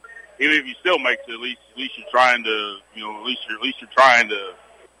if he still makes it, at least you're trying to, at least you're trying to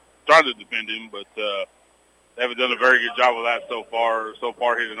defend him. But they haven't done a very good job of that so far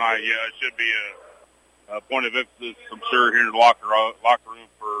here tonight. Yeah, it should be a point of emphasis, I'm sure, here in the locker room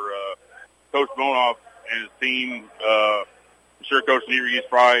for Coach Bonoff and his team. I'm sure Coach Dieterich is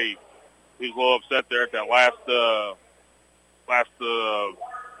probably a little upset there at that last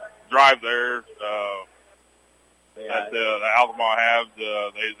drive there that Altamont had.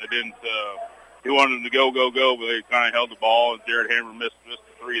 They didn't. He wanted them to go, but they kind of held the ball, and Jared Hammer missed the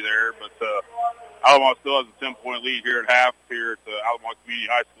 3 there. But Altamont still has a 10-point lead here at half here at Altamont Community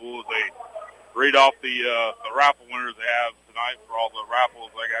High School as they read off the raffle winners they have tonight for all the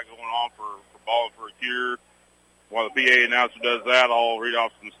raffles they got going on for Balling for a Cure. While the PA announcer does that, I'll read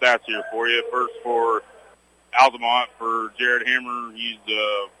off some stats here for you. First for Altamont, for Jared Hammer, he's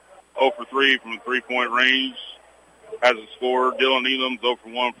 0 for 3 from the 3-point range. Hasn't scored. Dylan Elam's 0 for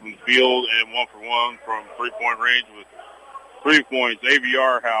 1 from the field and 1 for 1 from 3-point range with 3 points.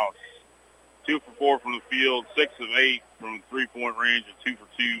 AVR House, 2 for 4 from the field, 6 of 8 from the 3-point range, and 2 for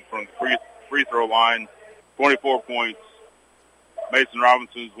 2 from the free throw line, 24 points. Mason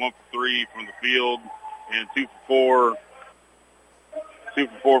Robinson's 1 for 3 from the field and 2 for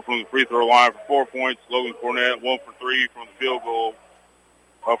 4 from the free throw line for 4 points. Logan Cornett, 1 for 3 from the field goal,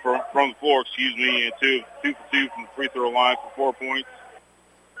 from the floor, and 2 for 2 from the free throw line for 4 points.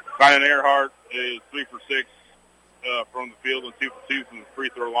 Ryan Earhart is 3 for 6 from the field and 2 for 2 from the free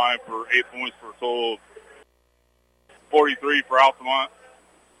throw line for 8 points for a total of 43 for Altamont.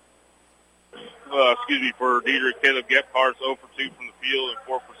 For Dieterich, Caleb Gephardt, 0 for 2 from the field and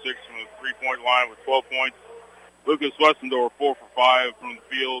 4 for 6 from the 3-point line with 12 points. Lucas Westendorf, 4 for 5 from the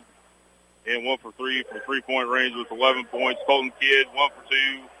field and 1 for 3 from 3-point range with 11 points. Colton Kidd, 1 for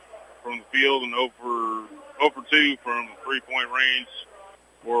 2 from the field and 0 for 2 from the 3-point range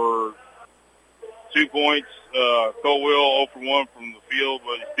for 2 points. Cole Will, 0 for 1 from the field,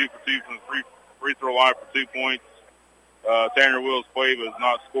 but he's 2 for 2 from the free throw line for 2 points. Tanner Wills played but has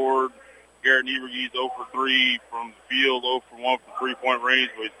not scored. Garrett Nieberge's 0 for 3 from the field, 0 for 1 from 3-point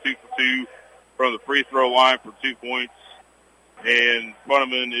range, but he's 2 for 2 from the free throw line for 2 points. And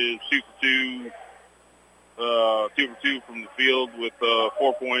Funneman is 2 for 2 from the field with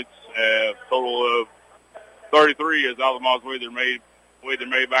 4 points, a total of 33 as Altamont's way they're made wait their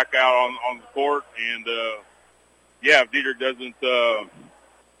May back out on the court. And, if Dieterich doesn't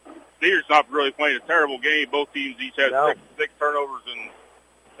Dieterich's not really playing a terrible game. Both teams each had six turnovers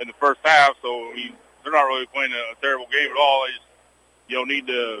in the first half, so I mean, they're not really playing a terrible game at all. They just need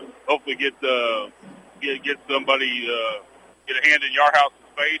to hopefully get somebody get a hand in Yarhouse's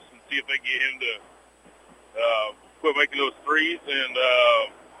face and see if they can get him to quit making those threes. And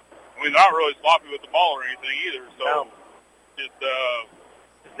not really sloppy with the ball or anything either. So just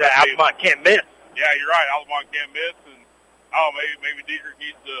Altamont can't miss. Yeah, you're right. Altamont can't miss, and maybe Dieterich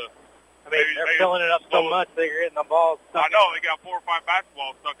needs to. They're filling it up so much they're hitting the ball. I know they got 4 or 5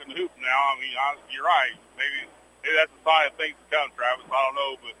 basketballs stuck in the hoop now. I mean, you're right. Maybe that's a sign of things to come, Travis. I don't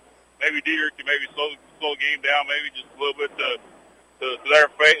know, but maybe Dieterich can slow the game down, maybe just a little bit to their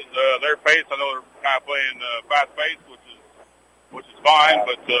pace. I know they're kind of playing fast pace, which is fine,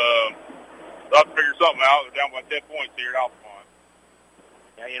 but they'll have to figure something out. They're down by 10 points here at Altamont.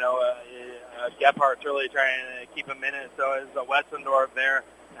 Yeah, Gephardt's really trying to keep him in it. So is Westendorf there.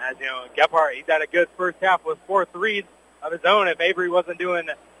 As Gephardt, he's had a good first half with 4 threes of his own. If Avery wasn't doing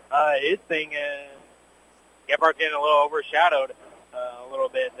his thing, Gephardt's getting a little overshadowed a little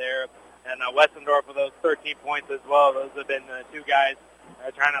bit there. And Westendorf with those 13 points as well. Those have been the two guys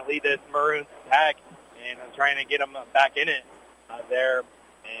trying to lead this Maroons attack and trying to get them back in it there.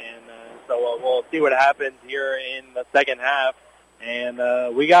 And so we'll see what happens here in the second half.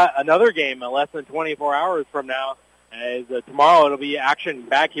 And we got another game less than 24 hours from now. As tomorrow it'll be action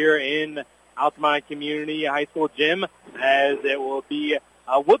back here in Altamont Community High School Gym, as it will be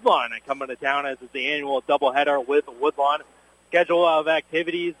Woodlawn coming to town as it's the annual doubleheader with Woodlawn. Schedule of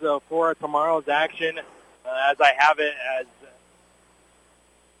activities for tomorrow's action, as I have it, as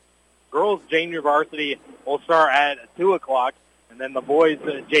girls junior varsity will start at 2 o'clock, and then the boys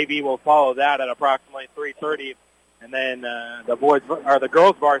JV will follow that at approximately 3:30, and then the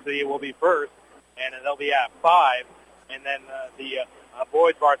girls varsity will be first, and they'll be at 5. And then the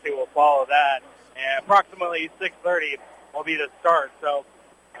boys varsity will follow that. And approximately 6:30 will be the start. So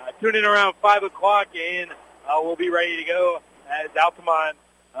tune in around 5 o'clock, and we'll be ready to go. As Altamont,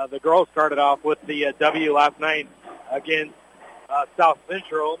 the girls started off with the W last night against South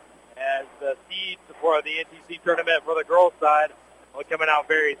Central, as the seeds for the NTC tournament for the girls' side will coming out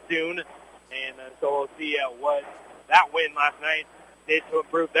very soon. And so we'll see what that win last night did to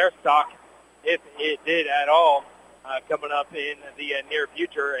improve their stock, if it did at all. Coming up in the near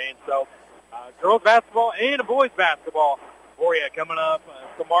future. And so girls basketball and boys basketball for you coming up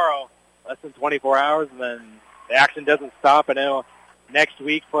tomorrow, less than 24 hours, and then the action doesn't stop. I know next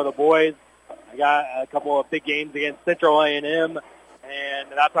week for the boys, I got a couple of big games against Central A&M,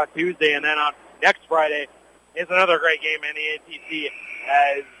 and that's on Tuesday. And then on next Friday is another great game in the NTC,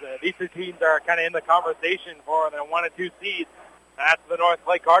 as these two teams are kind of in the conversation for the 1 and 2 seeds. That's the North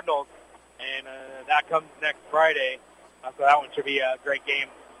Clay Cardinals. And that comes next Friday. So that one should be a great game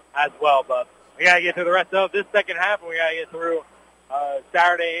as well. But we got to get through the rest of this second half, and we got to get through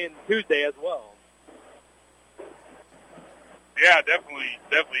Saturday and Tuesday as well. Yeah, definitely.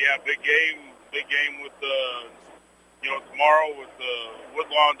 Yeah, big game with tomorrow with the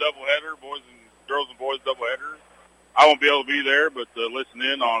Woodlawn doubleheader, girls and boys doubleheader. I won't be able to be there, but listen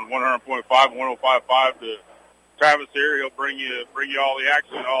in on 100.5, 105.5 to Travis here. He'll bring you all the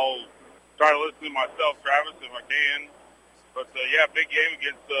action. I'll try to listen to myself, Travis, if I can. But, big game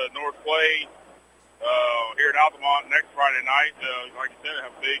against North Clay here at Altamont next Friday night. Like I said,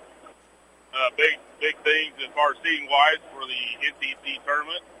 have big things as far as seating-wise for the NTC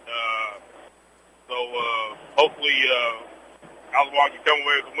tournament. So hopefully Altamont can come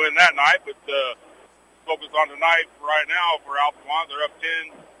away with a win that night. But focus on tonight right now for Altamont. They're up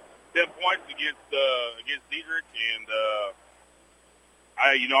 10 points against Dieterich. And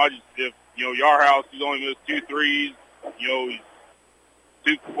Yarhouse, he's only missed 2 threes. He's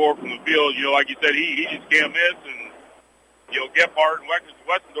 2 for 4 from the field. Like you said, he just can't miss. And Gephardt and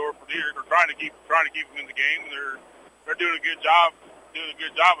Westendorf for Dieterich are trying to keep him in the game. They're doing a good job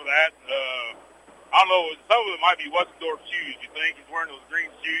of that. I don't know. Some of it might be Westendorf's shoes. You think he's wearing those green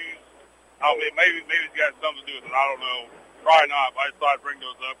shoes? I mean, maybe it's got something to do with it. I don't know. Probably not. But I just thought I'd bring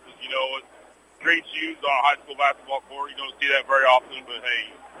those up because green shoes on a high school basketball court. You don't see that very often, but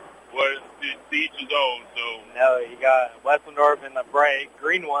hey, it's each his own. So no, you got Westendorf in the bright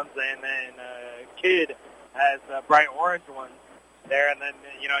green ones, and then Kidd has the bright orange ones there, and then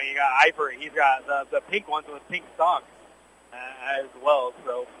you got Ivory. He's got the pink ones with pink socks as well.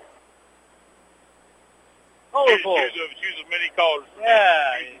 So colorful shoes of many colors.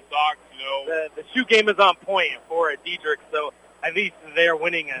 Yeah, socks. The shoe game is on point for Dieterich. So at least they're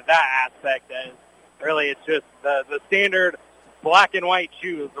winning that aspect. And really, it's just the standard black and white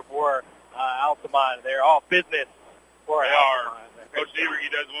shoes for Altamont. They're all business for Altamont. Coach Dieterich, he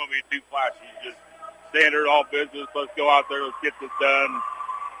doesn't want to be too flashy. He's just standard, all business. Let's go out there. Let's get this done.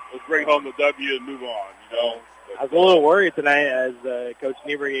 Let's bring home the W and move on, you know. I was a little worried tonight as Coach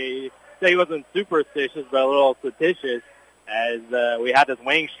Niebuhr said he wasn't superstitious, but a little suspicious as we had this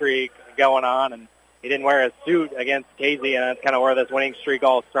winning streak going on, and he didn't wear a suit against Casey, and that's kind of where this winning streak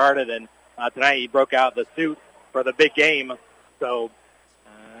all started. And tonight he broke out the suit for the big game. So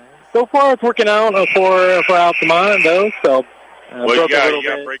far it's working out for Altamont, though. So well, you got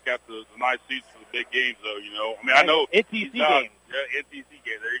to break out the nice suits for the big games, though. You know, I mean, I know NTC game. Yeah, NTC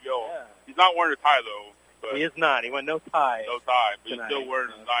game. There you go. Yeah. He's not wearing a tie though. But he is not. He went no tie. No tie, but tonight. He's still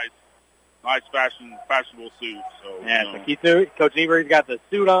wearing a nice fashionable suit. So yeah, so Coach Niebuhr's got the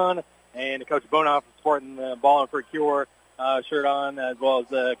suit on, and Coach Bonoff is sporting the Ballin' for Cure shirt on, as well as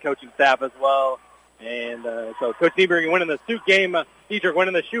the coaching staff as well. And so Coach Niebuhr winning the suit game, Dieterich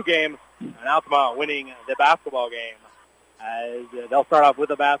winning the shoe game, and Altamont winning the basketball game. As they'll start off with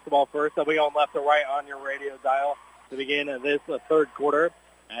the basketball first. They'll be going left to right on your radio dial to begin this third quarter.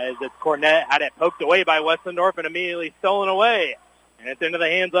 As it's Cornett had it poked away by Westendorf and immediately stolen away. And it's into the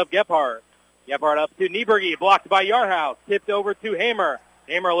hands of Gephardt. Gephardt up to Nieberge, blocked by Yarhouse. Tipped over to Hamer.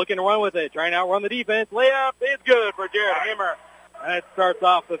 Hamer looking to run with it, trying to outrun the defense. Layup is good for Jared Hamer. And it starts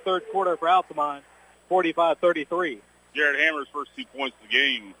off the third quarter for Altamont, 45-33. Jared Hamer's first 2 points of the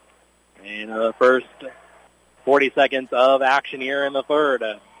game. And the first 40 seconds of action here in the third.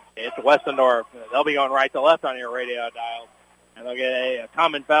 It's Westendorf. They'll be going right to left on your radio dial. And they'll get a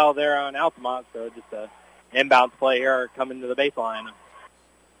common foul there on Altamont, so just an inbounds play here coming to the baseline.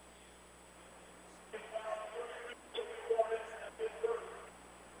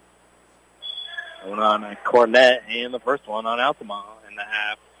 One on Cornett and the first one on Altamont in the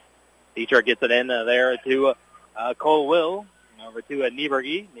half. Dietrich gets it in there to Cole Will. Over to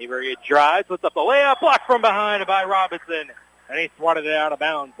Nieberge. Nieberge drives, puts up the layup, blocked from behind by Robinson. And he swatted it out of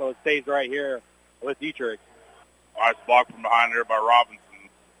bounds, so it stays right here with Dietrich. Nice block from behind there by Robinson.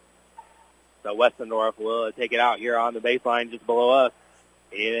 So Westendorf will take it out here on the baseline just below us.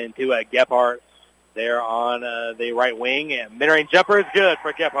 Into Gephardt there on the right wing. And mid-range jumper is good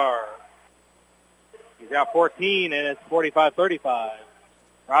for Gephardt. He's got 14, and it's 45-35.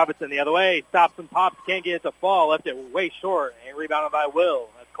 Robinson the other way. Stops and pops. Can't get it to fall. Left it way short. And rebounded by Will.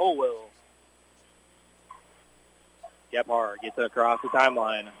 That's Cole Will. Gephardt gets it across the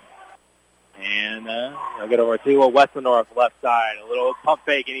timeline. And they'll get over to Westendorf left side. A little pump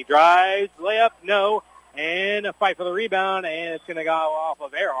fake, and he drives. Layup, no. And a fight for the rebound, and it's going to go off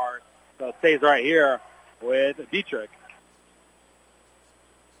of Earhart. So it stays right here with Dietrich.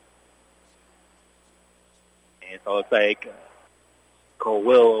 And so it looks like Cole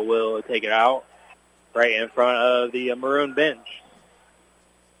will take it out right in front of the maroon bench.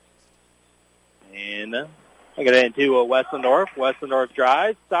 And I get it into Westendorf. Westendorf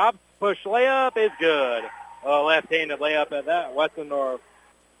drives, stops, push layup is good. A left-handed layup at that. Westendorf.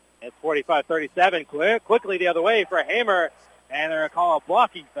 It's 45-37. Quickly the other way for Hamer, and they're going to call a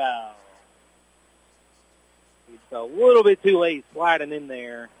blocking foul. He's a little bit too late sliding in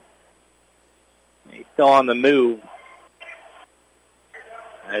there. He's still on the move.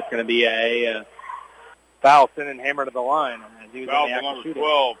 It's going to be a foul sending Hamer to the line. As he was foul on the number shooting.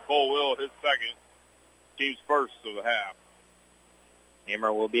 12, Cole Will, his second. Team's first of the half.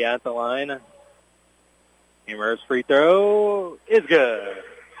 Hamer will be at the line. Hamer's free throw is good.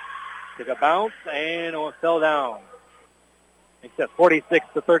 Took a bounce and fell down. It's at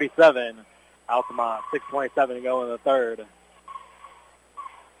 46-37. Altamont, 6:27 to go in the third.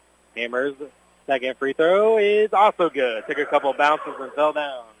 Hamer's second free throw is also good. Took a couple bounces and fell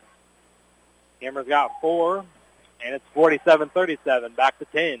down. Hamer's got 4, and it's 47-37. Back to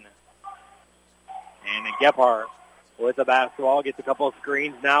 10. And Gephardt with the basketball, gets a couple of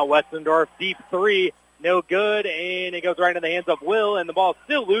screens now. Westendorf, deep three, no good, and it goes right into the hands of Will, and the ball's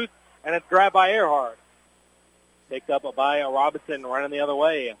still loose, and it's grabbed by Earhart. Picked up by Robinson running the other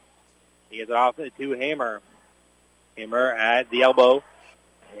way. He gets it off to Hamer. Hamer at the elbow,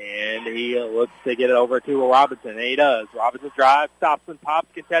 and he looks to get it over to Robinson, and he does. Robinson drives, stops and pops,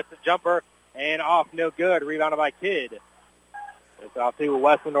 contested jumper, and off, no good. Rebounded by Kidd. It's off to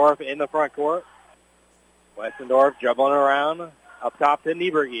Westendorf in the front court. Westendorf dribbling around up top to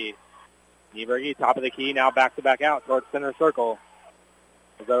Nieberge. Nieberge, top of the key, now back-to-back out towards center circle.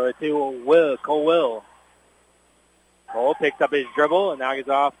 It's over to Cole Will. Cole picks up his dribble and now gets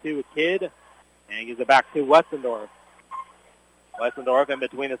off to Kidd and gives it back to Westendorf. Westendorf in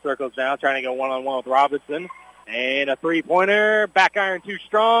between the circles now, trying to go one-on-one with Robinson. And a three-pointer, back iron too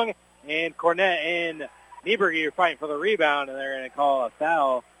strong, and Cornett and Nieberger fighting for the rebound, and they're going to call a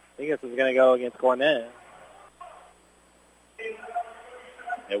foul. I think this is going to go against Cornett.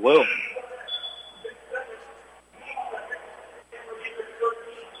 It will.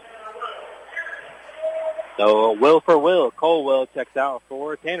 So Will for Will. Cole Will checks out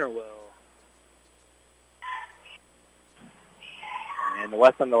for Tanner Will. And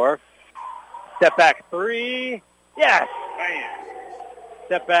Westendorf. Step back three. Yes! Man.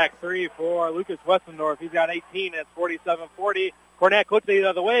 Step back three for Lucas Westendorf. He's got 18. That's 47-40. Cornett clips it the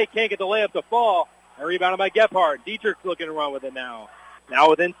other way. Can't get the layup to fall. And rebounded by Gephardt. Dieterich's looking to run with it now. Now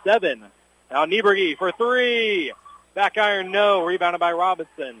within 7. Now Nieberger for 3. Back iron, no. Rebounded by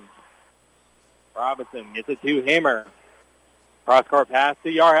Robinson. Robinson gets it to Hammer. Cross-court pass to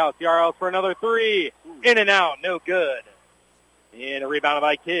Yarhouse. Yarhouse for another 3. In and out, no good. And a rebound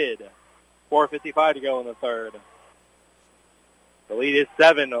by Kidd. 4:55 to go in the third. The lead is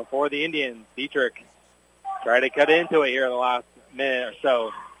 7 for the Indians. Dieterich trying to cut into it here in the last minute or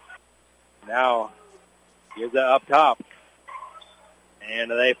so. Now, here's it up top. And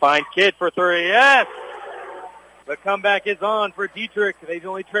they find Kidd for 3. Yes! The comeback is on for Dieterich. They've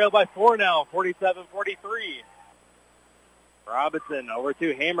only trailed by 4 now, 47-43. Robinson over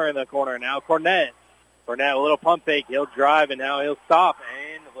to Hammer in the corner. Now Cornett. Cornett, a little pump fake. He'll drive, and now he'll stop.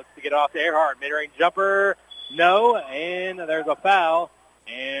 And looks to get off to Earhart. Mid-range jumper. No. And there's a foul.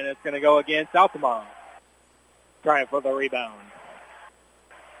 And it's going to go against Altamont. Trying for the rebound.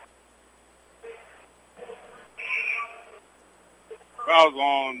 Fouls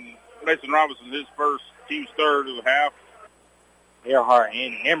on Mason Robinson, his first, team's third of the half. Earhart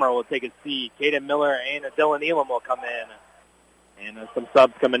and Hammer will take a seat. Caden Miller and Dylan Elam will come in. And some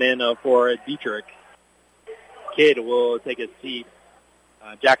subs coming in for Dieterich. Kidd will take a seat.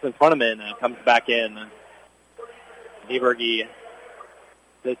 Jackson Funneman comes back in. Nieberger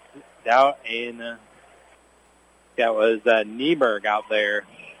sits out, and that was Nieberg out there.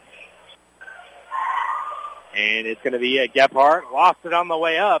 And it's going to be Gephardt. Lost it on the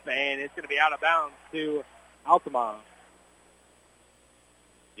way up, and it's going to be out of bounds to Altamont.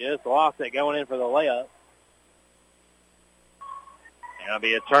 Just lost it going in for the layup. And it'll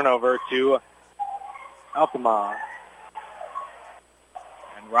be a turnover to Altamont.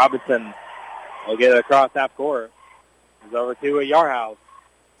 And Robinson will get it across half court. He's over to Yarhouse.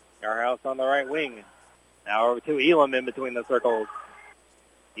 Yarhouse on the right wing. Now over to Elam in between the circles.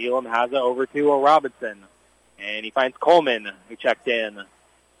 Elam has it over to Robinson. And he finds Coleman, who checked in.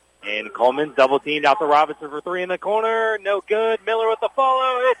 And Coleman's double-teamed out to Robinson for 3 in the corner. No good. Miller with the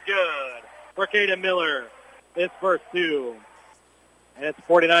follow. It's good for Caden Miller. His first 2. And it's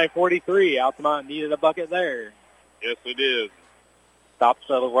 49-43. Altamont needed a bucket there. Yes, it did. Stops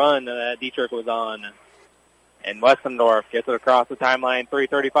the run that Dieterich was on. And Westendorf gets it across the timeline.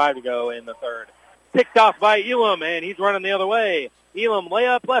 3:35 to go in the third. Picked off by Elam, and he's running the other way. Elam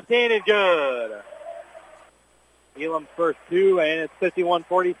layup, left-handed, good. Elam's first 2, and it's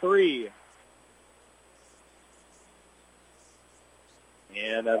 51-43.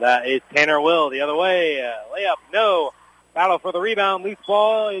 And that is Tanner Will the other way. Layup, no. Battle for the rebound. Loose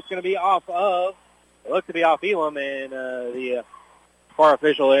ball. It's going to be off of, it looked to be off Elam, and the far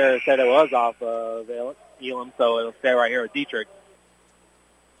official there said it was off of Elam, so it'll stay right here with Dieterich.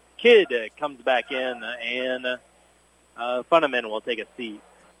 Kidd comes back in, and Funneman will take a seat.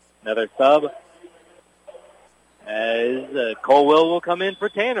 Another sub. As Cole will come in for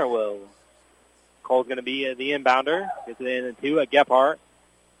Tanner Will. Cole's going to be the inbounder. Gets it in 2 at Gephardt.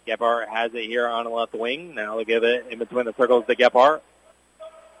 Gephardt has it here on the left wing. Now they'll give it in between the circles to Gephardt.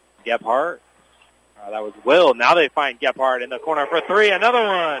 Gephardt. That was Will. Now they find Gephardt in the corner for 3. Another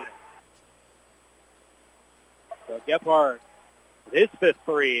one. So Gephardt, his 5th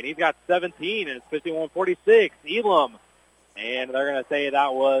 3, and he's got 17, and it's 51-46. Elam. And they're going to say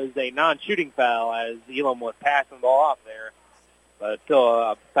that was a non-shooting foul as Elam was passing the ball off there. But it's still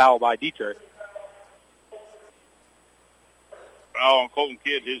a foul by Dieterich. Foul on Colton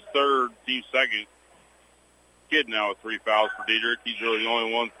Kidd, his third, team second. Kidd now with 3 fouls for Dieterich. He's really the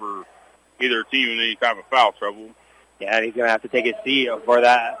only one for either team in any type of foul trouble. Yeah, and he's going to have to take a seat for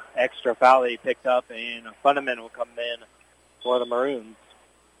that extra foul that he picked up, and Funneman will come in for the Maroons.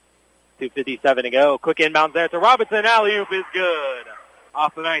 2:57 to go. Quick inbounds there to Robinson. Alley-oop is good.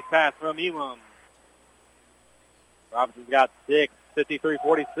 Off the nice pass from Elam. Robinson's got 6,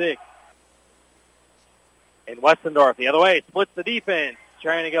 53-46. And Westendorf the other way, splits the defense,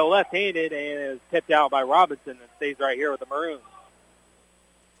 trying to go left-handed, and is tipped out by Robinson and stays right here with the Maroons.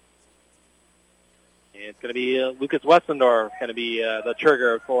 And it's going to be Lucas Westendorf going to be the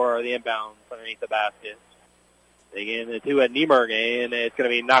trigger for the inbounds underneath the basket. They get into a Nieberg, and it's going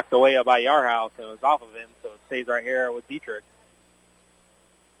to be knocked away by Yarhouse, and it was off of him, so it stays right here with Dieterich.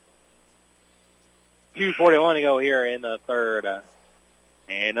 2:41 to go here in the third.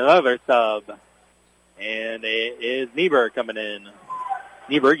 And another sub. And it is Nieberg coming in.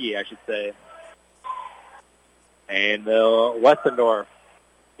 Niebergy, I should say. And Westendorf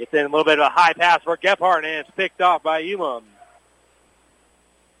gets in a little bit of a high pass for Gephardt, and it's picked off by Elam.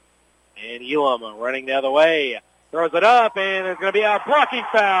 And Elam running the other way. Throws it up, and there's going to be a blocking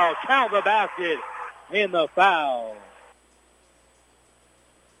foul. Count the basket in the foul.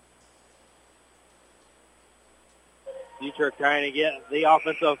 Dieterich trying to get the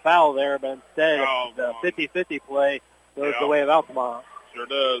offensive foul there, but instead the 50-50 play goes the way of Altamont. Sure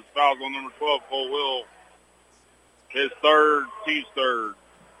does. Foul's on number 12, Colwell. His third, team's third.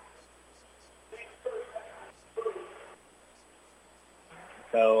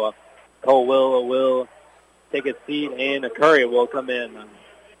 So Colwell will take a seat, and Curry will come in.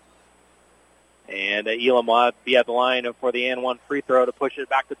 And Elam will be at the line for the and one free throw to push it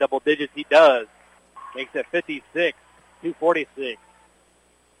back to double digits. He does. Makes it 56-46.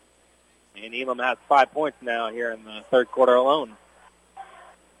 And Elam has 5 points now here in the third quarter alone.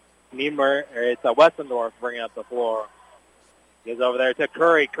 It's Westendorf bringing up the floor. Goes over there to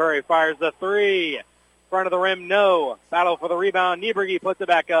Curry. Curry fires the three. Front of the rim, no. Battle for the rebound. Niebergy puts it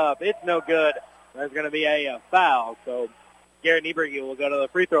back up. It's no good. There's going to be a foul. So Garrett Niebergy will go to the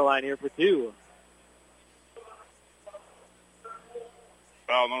free throw line here for two.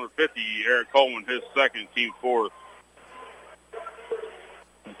 Foul number 50, Eric Coleman, his second, team fourth.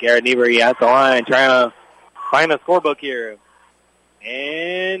 Garrett Niebergy at the line trying to find the scorebook here.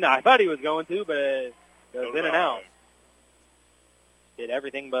 And I thought he was going to, but it goes in and out. Did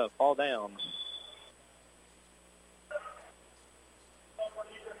everything but fall down.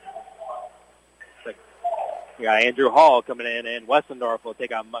 We got Andrew Hall coming in, and Westendorf will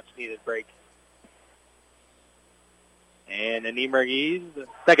take a much-needed break. And Niebergy's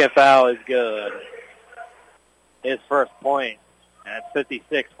second foul is good. His first point. That's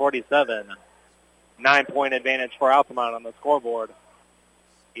 56-47. 9-point advantage for Altamont on the scoreboard.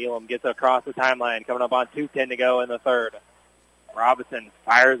 Elam gets across the timeline, coming up on 2:10 to go in the third. Robinson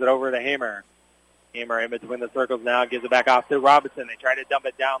fires it over to Hammer. Hammer in between the circles now, gives it back off to Robinson. They try to dump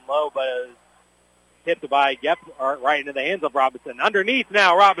it down low, but it's tipped by Gephardt right into the hands of Robinson. Underneath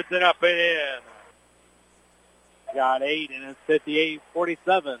now, Robinson up and in. Got 8, and it's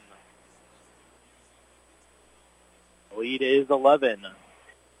 58-47. Lead is 11.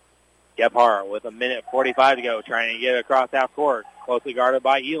 Gephardt with 1:45 to go, trying to get across half court. Closely guarded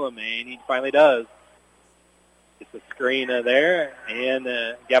by Elam, and he finally does. Gets a screen there, and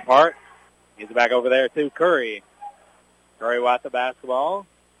Gephardt gives it back over there to Curry. Curry with the basketball.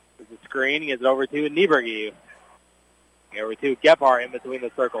 There's a screen, gets it over to Niebergy. Over to Gephardt in between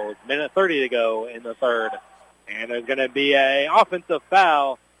the circles. 1:30 to go in the third. And there's going to be an offensive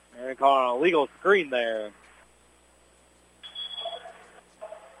foul. They're going to call it an illegal screen there.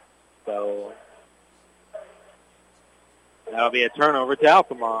 So that'll be a turnover to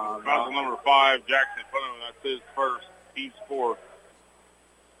Altamont. Foul number 5, Jackson Putnam. That's his first, team's fourth.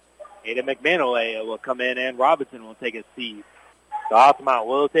 Aiden McManaway will come in, and Robinson will take a seat. So Altamont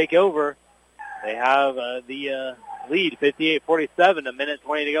will take over. They have the lead, 58-47,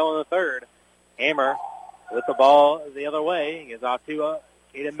 1:20 to go in the third. Hammer with the ball the other way. He gives off to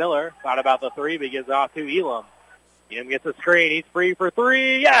Aiden Miller. Thought about the three, but he gives off to Elam. Elam gets a screen. He's free for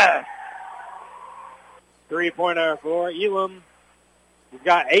three. Yes! Three-pointer for Elam. He's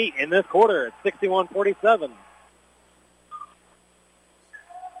got 8 in this quarter. It's 61-47.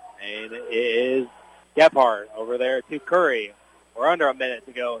 And it is Gephardt over there to Curry. We're under a minute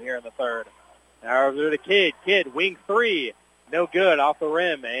to go here in the third. Now over to Kidd. Kidd, wing three. No good, off the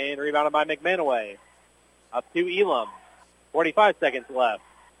rim, and rebounded by McManaway. Up to Elam. 45 seconds left.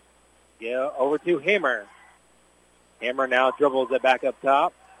 Yeah, over to Hammer. Hammer now dribbles it back up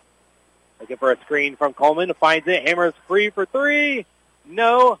top. Looking for a screen from Coleman. Finds it. Hammer's free for three.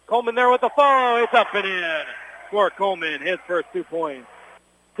 No. Coleman there with the fall. It's up and in. For Coleman, his first 2 points.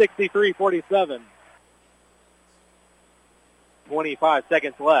 63-47. 25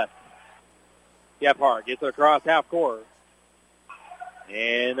 seconds left. Gephardt gets it across half court.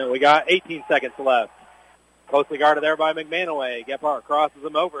 And we got 18 seconds left. Closely guarded there by McManaway. Gephardt crosses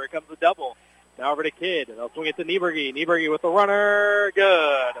him over. Here comes the double. Now over to Kidd. They'll swing it to Niebergy. Niebergy with the runner.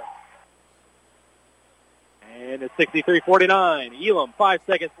 Good. And it's 63-49. Elam, 5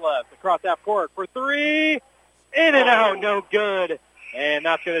 seconds left. Across half court for three. In and out. No good. And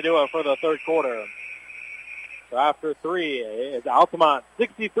that's going to do it for the third quarter. So after three, it's Altamont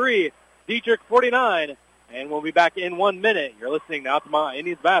 63, Dieterich 49, and we'll be back in 1 minute. You're listening to Altamont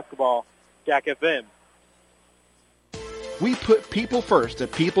Indians Basketball, Jack FM. We put people first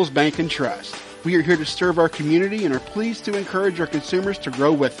at People's Bank and Trust. We are here to serve our community and are pleased to encourage our consumers to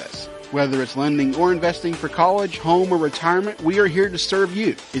grow with us. Whether it's lending or investing for college, home, or retirement, we are here to serve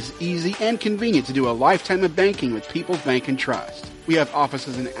you. It's easy and convenient to do a lifetime of banking with People's Bank and Trust. We have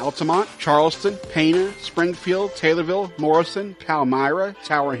offices in Altamont, Charleston, Pana, Springfield, Taylorville, Morrison, Palmyra,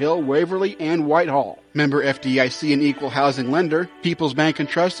 Tower Hill, Waverly, and Whitehall. Member FDIC and equal housing lender, People's Bank and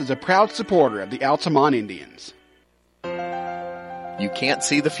Trust is a proud supporter of the Altamont Indians. You can't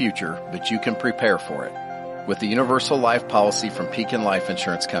see the future, but you can prepare for it. With the Universal Life Policy from Pekin Life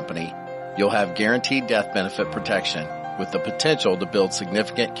Insurance Company, you'll have guaranteed death benefit protection with the potential to build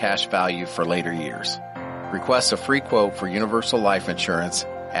significant cash value for later years. Request a free quote for Universal Life Insurance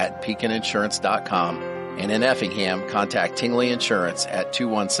at PekinInsurance.com, and in Effingham, contact Tingley Insurance at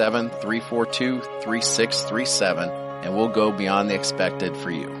 217-342-3637, and we'll go beyond the expected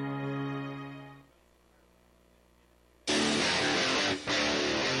for you.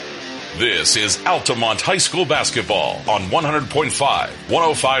 This is Altamont High School basketball on 100.5,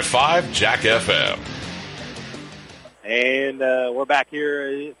 105.5 Jack FM. And we're back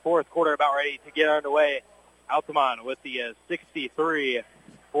here, fourth quarter about ready to get underway. Altamont with the 63-49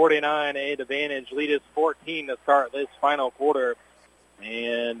 advantage, lead is 14 to start this final quarter.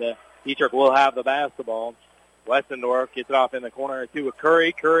 And Dieterich will have the basketball. Westendorf gets it off in the corner to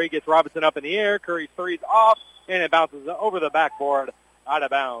Curry. Curry gets Robinson up in the air. Curry's three's off, and it bounces over the backboard, out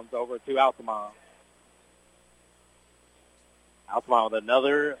of bounds, over to Altamont. Altamont with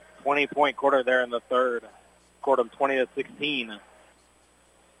another 20-point quarter there in the third. Scored them 20-16. And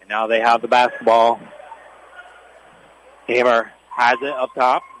now they have the basketball. Hammer has it up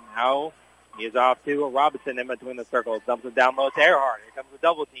top. Now he's off to Robinson in between the circles. Dumps it down low to Earhart. Here comes the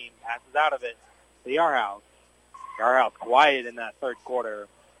double team. Passes out of it to Yarhouse. Yarhouse quiet in that third quarter.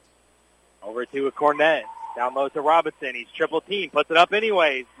 Over to a Cornett. Down low to Robinson. He's triple team. Puts it up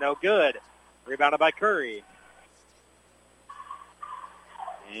anyways. No good. Rebounded by Curry.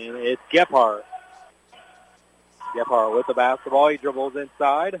 And it's Gephardt. Gephardt with the basketball. He dribbles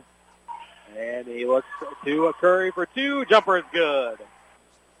inside. And he looks to a Curry for two. Jumper is good.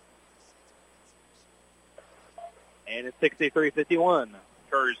 And it's 63-51.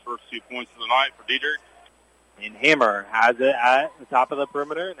 Curry's first 2 points of the night for Dieterich. And Hammer has it at the top of the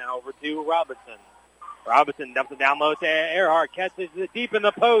perimeter. Now over to Robinson. Robinson dumps it down low to Earhart. Catches it deep in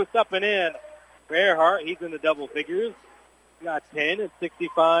the post, up and in. For Earhart, he's in the double figures. He got 10. It's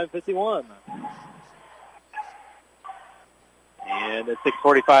 65-51. And it's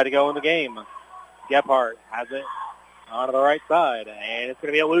 6:45 to go in the game. Gephardt has it onto the right side. And it's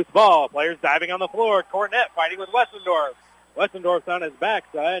going to be a loose ball. Players diving on the floor. Cornett fighting with Westendorf. Westendorf's on his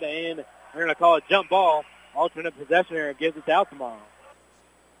backside, and they're going to call a jump ball. Alternate possession here gives it to Altamont.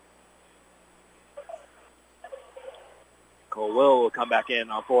 Cromwell will come back in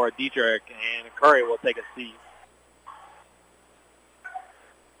for Dieterich, and Curry will take a seat.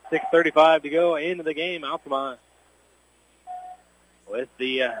 6:35 to go into the game. Altamont with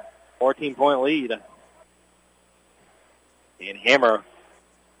the 14-point lead. And Hammer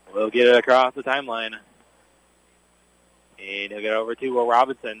will get it across the timeline. And he'll get over to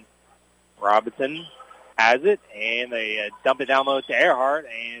Robinson. Robinson has it, and they dump it down low to Earhart,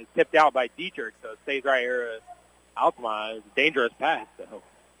 and it's tipped out by Dieterich, so it stays right here. Altamont is a dangerous pass. So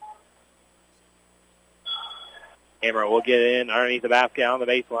Hammer will get in underneath the basket on the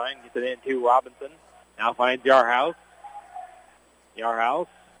baseline, gets it into Robinson. Now finds Yarhouse. Yarhouse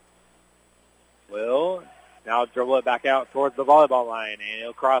will now dribble it back out towards the volleyball line, and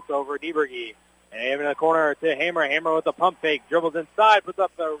he'll cross over Nieberge. And in the corner to Hammer. Hammer with a pump fake. Dribbles inside, puts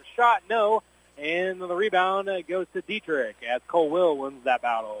up the shot. No. And the rebound goes to Dieterich as Cromwell wins that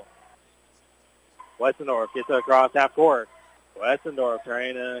battle. Westendorf gets it across half court. Westendorf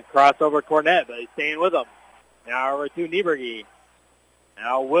trying to cross over Cornett, but he's staying with him. Now over to Nieberge.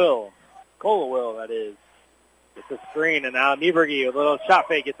 Now Will, that is. Gets a screen, and now Nieberge with a little shot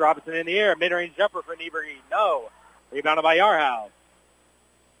fake. Gets Robinson in the air. Mid-range jumper for Nieberge. No. Rebounded by Yarhouse.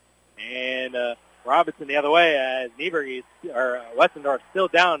 And Robinson the other way as Westendorf still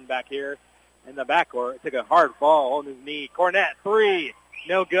down back here in the backcourt. Took a hard fall, holding his knee. Cornett, three.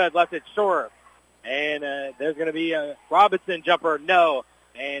 No good. Left it short. And there's going to be a Robinson jumper. No.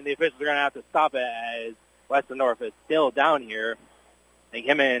 And the officials are going to have to stop it as Westendorf is still down here. I think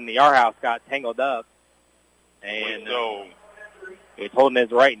him and Yarhouse got tangled up. And he's holding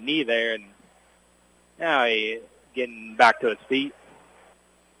his right knee there. And now he's getting back to his feet.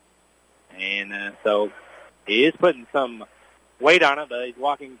 And so he is putting some weight on it, but he's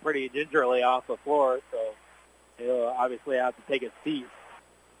walking pretty gingerly off the floor. So He'll obviously have to take a seat.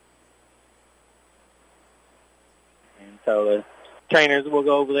 And so the trainers will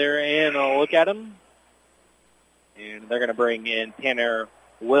go over there and look at him. And they're going to bring in Tanner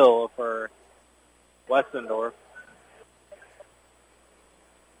Will for Westendorf.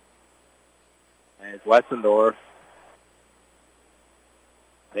 As Westendorf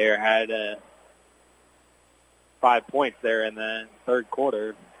there had 5 points there in the third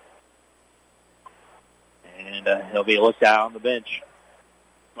quarter. And he'll be looked at on the bench.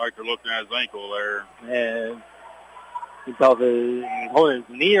 Like they're looking at his ankle there. And he tells his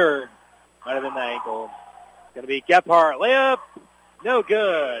knee or might have been the ankle. It's going to be Gephardt. Layup. No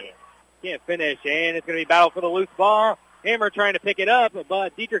good. Can't finish. And it's going to be battle for the loose ball. Hammer trying to pick it up,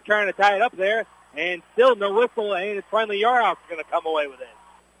 but Dieterich trying to tie it up there. And still no whistle. And it's finally Yarhouse going to come away with it.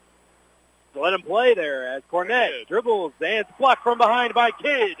 So let him play there as Cornett dribbles. And it's blocked from behind by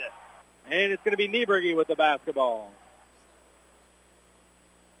Kidd. And it's going to be Nieberge with the basketball.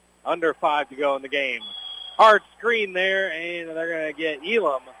 Under 5 to go in the game. Hard screen there, and they're going to get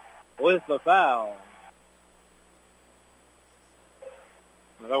Elam with the foul.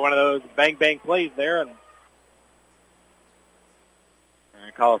 Another one of those bang-bang plays there. And they're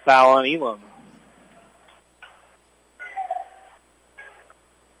going to call a foul on Elam.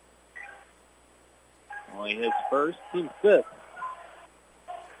 Only his first, team fifth.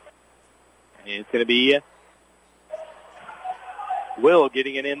 And it's going to be Will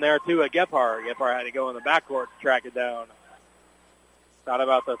getting it in there to Gephardt. Gephardt had to go in the backcourt to track it down. Thought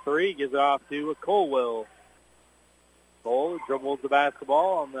about the three, gives it off to Colwell. Cole dribbles the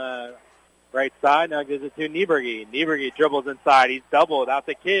basketball on the right side, now gives it to Nieberge. Nieberge dribbles inside, he's doubled out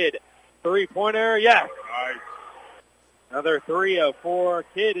the Kidd. Three-pointer, yes. Nice. Another 3 of 4.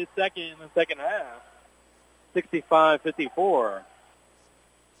 Kidd is second in the second half. 65-54.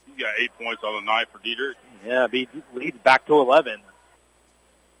 He's got 8 points on the night for Dieterich. Yeah, leads back to 11.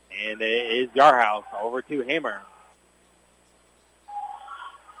 And it is Yarhouse over to Hammer.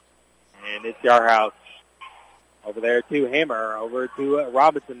 And it's Yarhouse over there to Hammer, over to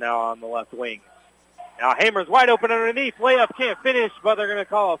Robinson now on the left wing. Now Hammer's wide open underneath. Layup can't finish, but they're going to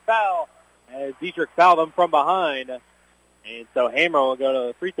call a foul as Dieterich fouled him from behind. And so Hammer will go to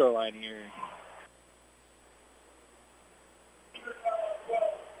the free throw line here.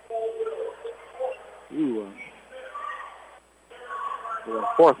 Ooh. The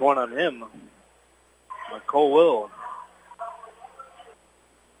fourth one on him. Cole Will.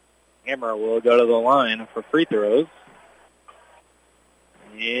 Hammer will go to the line for free throws.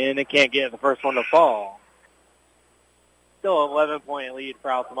 And it can't get the first one to fall. Still an 11-point lead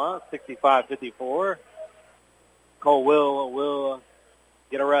for Altamont, 65-54. Cole will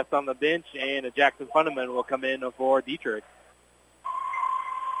get a rest on the bench, and a Jackson Funderman will come in for Dieterich.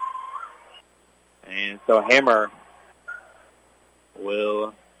 And so Hammer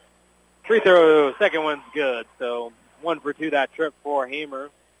will free throw. Second one's good. So 1 for 2 that trip for Hammer.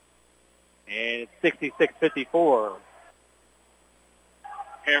 And it's 66-54.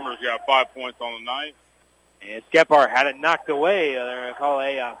 Hammer's got 5 points on the night. And Gephardt had it knocked away. They're going to call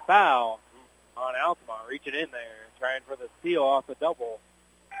a foul on Altamont, reaching in there, trying for the steal off the double.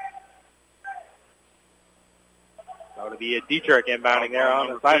 So it'll be a Dieterich inbounding there on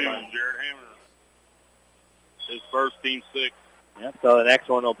the sideline. Jared Hammer. His first, team 6. Yep, so the next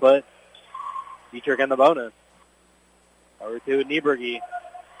one will put Dieterich in the bonus. Over to Nieberge.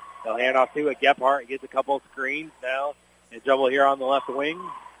 They'll hand off to Gephardt. Gets a couple of screens now. And double here on the left wing.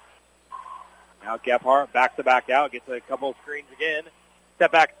 Now Gephardt backs the back out. Gets a couple of screens again.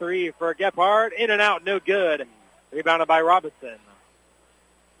 Step back 3 for Gephardt. In and out, no good. Rebounded by Robinson.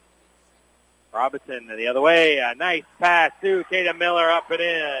 Robinson the other way. A nice pass to Caden Miller, up and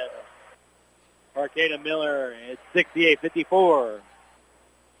in. For Caden Miller, it's 68-54.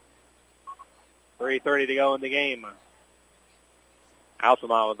 3:30 to go in the game.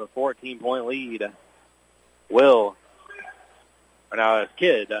 Altamont with a 14-point lead. Will. Or now it's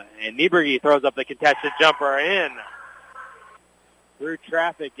Kidd. And Nieberge throws up the contested jumper in. Through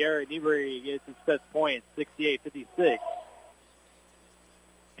traffic, Garrett Nieberge gets his fifth point, 68-56.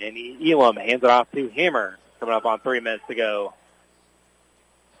 And Elam hands it off to Hammer, coming up on 3 minutes to go.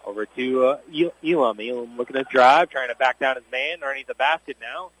 Over to Elam. Elam looking to drive, trying to back down his man underneath the basket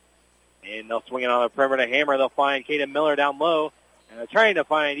now. And they'll swing it on the perimeter. Hammer, they'll find Caden Miller down low. And they're trying to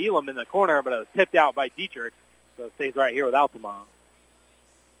find Elam in the corner, but it was tipped out by Dieterich. So it stays right here with Altamont.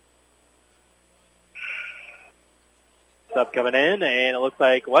 Sub coming in, and it looks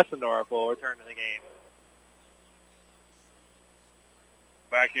like Westendorf will return to the game.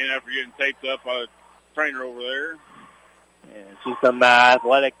 Back in after getting taped up by the trainer over there. And she's some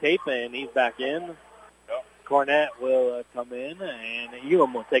athletic tape, and he's back in. Yep. Cornett will come in, and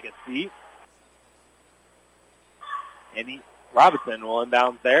Elam will take a seat. And Robinson will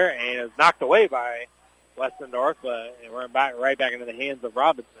inbound there and is knocked away by Westendorf, but we're right back into the hands of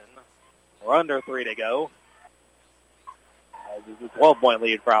Robinson. We're under 3 to go. This is a 12-point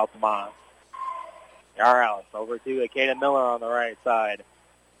lead for Altamont. Yarhouse over to Caden Miller on the right side.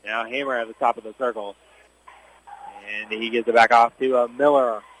 Now Hamer at the top of the circle. And he gives it back off to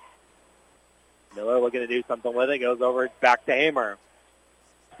Miller. Miller looking to do something with it. Goes over back to Hamer.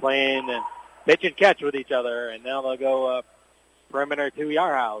 Playing pitch and catch with each other. And now they'll go perimeter to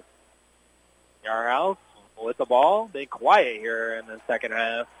Yarhouse. Yarhouse with the ball. Been quiet here in the second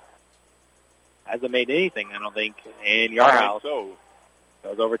half. Hasn't made anything, I don't think. And Yarhouse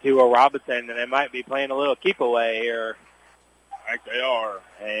goes over to Robinson, and they might be playing a little keep away here. I think they are.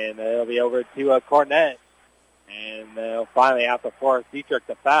 And they'll be over to Cornett. And they'll finally have to force Dieterich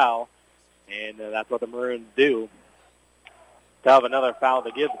to foul. And that's what the Maroons do. They'll have another foul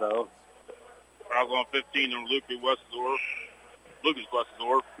to give, though. Foul's on 15 on Lucas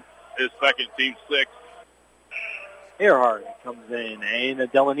Westendorf. His second, team 6. Earhart comes in, and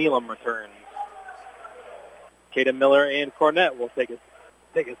Dylan Elam returns. Caden Miller and Cornett will take a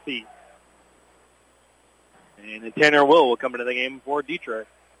seat. And Tanner will come into the game for Dieterich.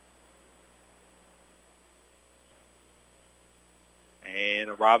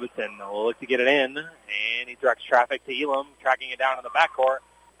 And Robinson will look to get it in, and he directs traffic to Elam, tracking it down in the backcourt.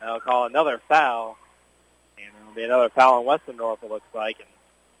 And they'll call another foul. And there'll be another foul on Westendorf, it looks like.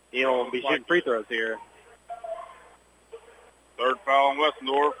 And Elam will be shooting free throws here. Third foul on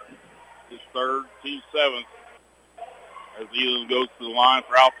Westendorf. His third, team 7th. As Elam goes to the line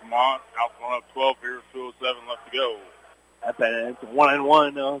for Altamont. Altamont up 12 here, 2:07 left to go. It's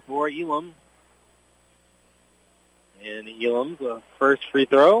 1-1 for Elam. And Elam's first free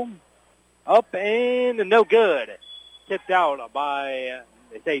throw. Up and no good. Tipped out by,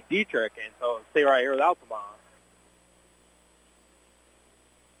 they say, Dieterich, and so stay right here with Altamont.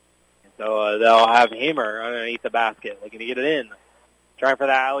 And so they'll have Hamer underneath the basket, looking to get it in. Trying for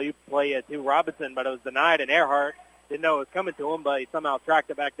that alley-oop play to Robinson, but it was denied, and Earhart didn't know it was coming to him, but he somehow tracked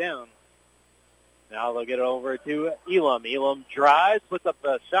it back down. Now they'll get it over to Elam. Elam drives, puts up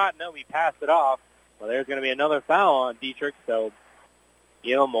the shot. No, he passed it off. Well, there's going to be another foul on Dieterich, so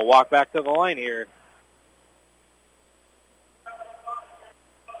Elam will walk back to the line here.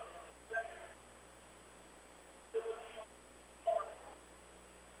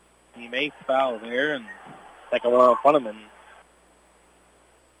 He makes foul there, and second one on Funneman.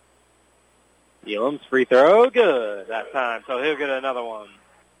 Elam's free throw, good that time, so he'll get another one.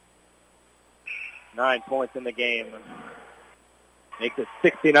 9 points in the game. Makes it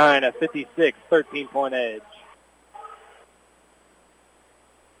 69-56, 13-point edge.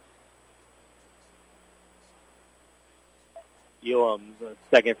 Elam's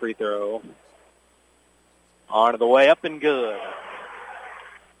second free throw. On to the way, up and good.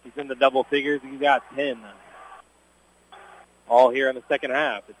 He's in the double figures. He's got 10. All here in the second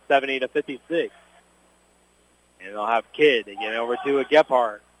half. It's 70-56. And they'll have Kidd again over to a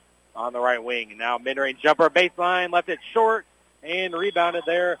Gephardt on the right wing. And now mid-range jumper, baseline, left it short, and rebounded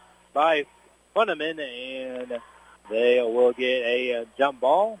there by Funneman. And they will get a jump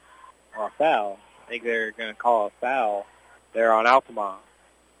ball or a foul. I think they're going to call a foul there on Altamont.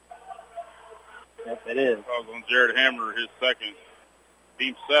 Yes, it is. Foul's on Jared Hammer, his second,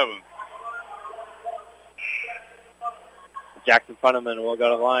 team 7. Jackson Funneman will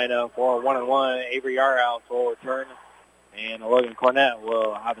go to the line for 1-1. Avery Yarhouse will return, and Logan Cornett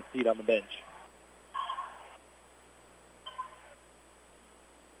will have a seat on the bench.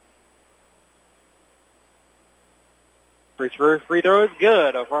 First free throw is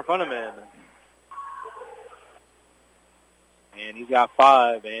good for Funneman. And he's got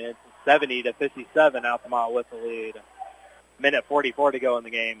 5, and it's 70-57. Altamont with the lead. Minute 44 to go in the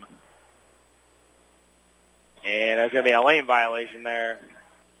game. And there's going to be a lane violation there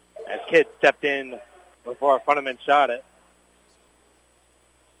as Kidd stepped in before Funneman shot it.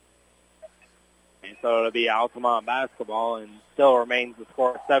 And so it'll be Altamont basketball, and still remains the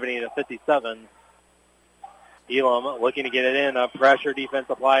score 70-57. Elam looking to get it in. A pressure defense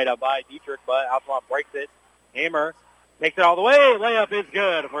applied by Dieterich, but Altamont breaks it. Hamer takes it all the way. Layup is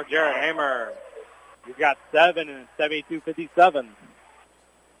good for Jared Hamer. He's got 7, and it's 72-57.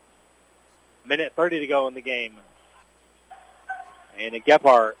 Minute 30 to go in the game. And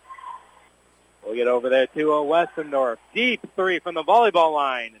Gephardt will get over there to Westendorf. Deep three from the volleyball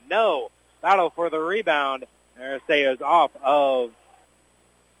line. No. Battle for the rebound. Say is off of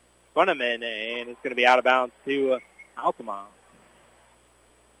Funneman, and it's going to be out of bounds to Altamont.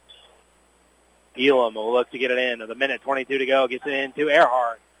 Elam will look to get it in. With a minute 22 to go, gets it into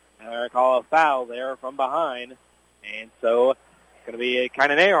Earhart. And they're going to call a foul there from behind. And so it's going to be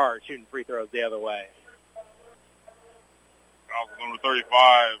kind of Earhart shooting free throws the other way. Foul number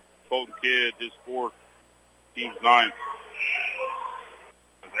 35, Colton Kidd, his fourth, team's ninth.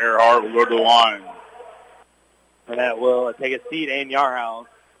 Earhart will go to the line. Cornett will take a seat, and Yarhouse,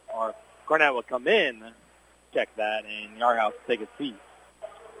 or Cornett will come in, check that, and Yarhouse will take a seat.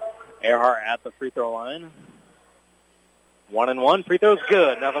 Earhart at the free throw line. 1-1. Free throw's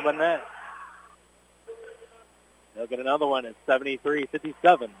good. Nothing but net. They'll get another one at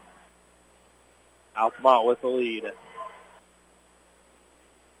 73-57. Altamont with the lead.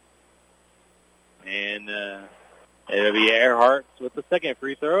 And it'll be Earhart with the second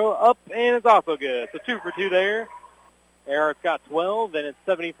free throw. Up, and it's also good. So 2 for 2 there. Earhart's got 12, and it's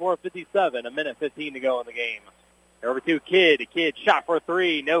 74-57. A minute 15 to go in the game. Over to Kidd. Kidd shot for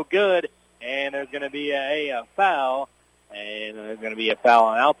 3. No good. And there's going to be a foul. And there's going to be a foul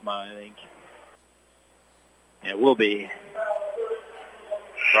on Altamont, I think. It will be.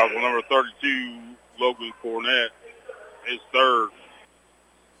 Foul number 32, Logan Cornett, his third.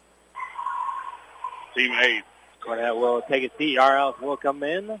 Team 8. Cornett will take a seat. Yarhouse will come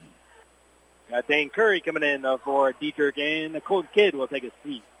in. Got Dane Curry coming in for Dieterich, and Colton Kidd will take a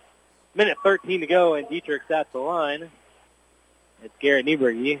seat. Minute 13 to go, and Dieterich's at the line. It's Garrett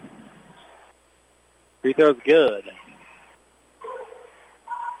Nieberge. Free throw's good.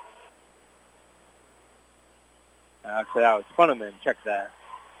 Actually, that was Funneman. Check that.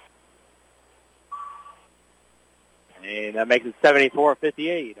 And that makes it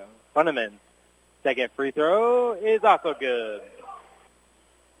 74-58. Funneman. Second free throw is also good.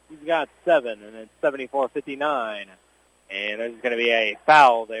 He's got 7, and it's 74-59. And there's going to be a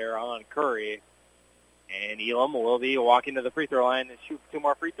foul there on Curry. And Elam will be walking to the free throw line and shoot 2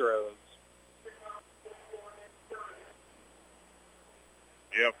 more free throws.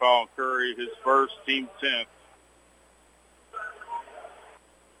 Yeah, foul on Curry, his first, team 10th.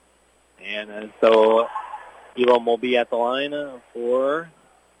 And so Elam will be at the line for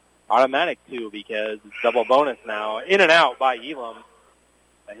automatic 2 because it's double bonus now. In and out by Elam.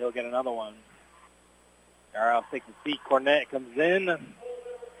 But he'll get another one. Yarhouse takes a seat. Cornett comes in.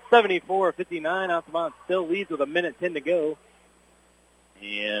 74-59. Altamont still leads with a minute 10 to go.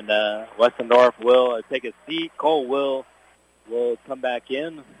 And Westendorf will take a seat. Cole will come back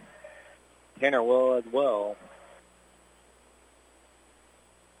in. Tanner will as well.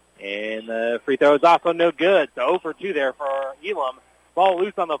 And the free throw is also no good. So 0 for 2 there for Elam. Ball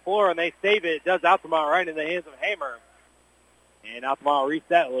loose on the floor, and they save it. It does Altamont right in the hands of Hammer. And Altamont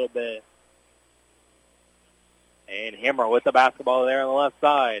reset a little bit. And Hammer with the basketball there on the left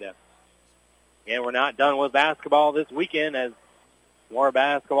side. And we're not done with basketball this weekend as more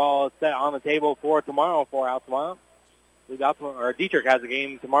basketball is set on the table for tomorrow for Altamont. Dieterich has a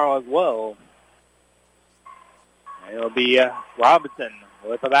game tomorrow as well. And it'll be Robinson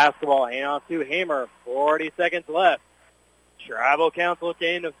with the basketball. Hand off to Hammer. 40 seconds left. Tribal Council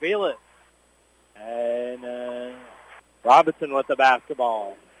came to feel it. And Robinson with the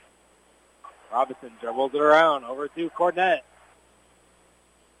basketball. Robinson dribbles it around. Over to Cornett.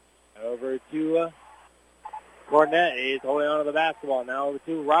 Over to Cornett. He's holding on to the basketball. Now over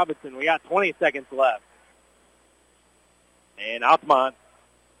to Robinson. We got 20 seconds left. And Altamont,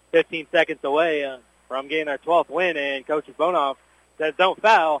 15 seconds away from getting their 12th win. And Coach Bonoff says don't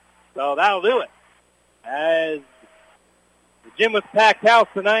foul. So that'll do it. As the gym was packed house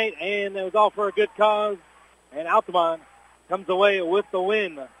tonight, and it was all for a good cause. And Altamont comes away with the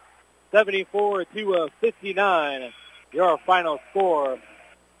win, 74-59. Your final score.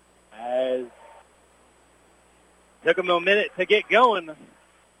 As took them a minute to get going, but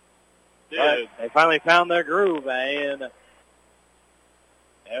they finally found their groove, and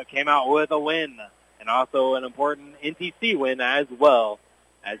they came out with a win, and also an important NTC win as well.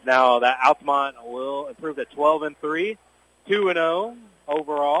 As now that Altamont will improve to 12-3. 2-0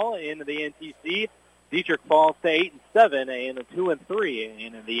 overall in the NTC. Dieterich falls to 8-7 and 2-3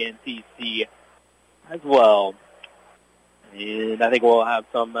 in the NTC as well. And I think we'll have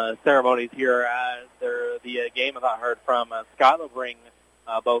some ceremonies here after the game. I heard from Scott will bring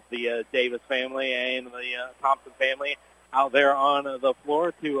both the Davis family and the Thompson family out there on the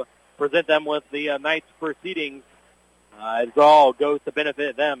floor to present them with the night's proceedings. It all goes to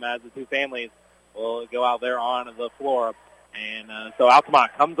benefit them as the two families will go out there on the floor. And so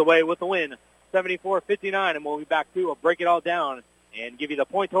Altamont comes away with the win, 74-59, and we'll be back to break it all down and give you the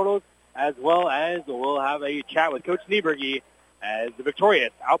point totals, as well as we'll have a chat with Coach Nieberge as the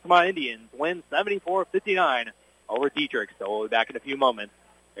victorious Altamont Indians win 74-59 over Dieterich. So we'll be back in a few moments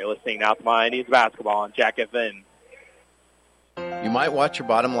You're listening to Altamont Indians basketball on Jack FM. You might watch your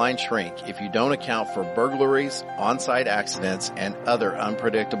bottom line shrink if you don't account for burglaries, on-site accidents, and other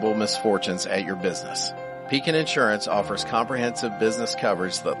unpredictable misfortunes at your business. Pekin Insurance offers comprehensive business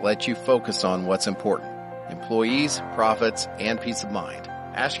coverage that lets you focus on what's important: employees, profits, and peace of mind.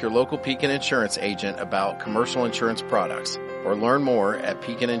 Ask your local Pekin Insurance agent about commercial insurance products or learn more at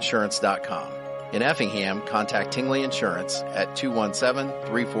pekininsurance.com. In Effingham, contact Tingley Insurance at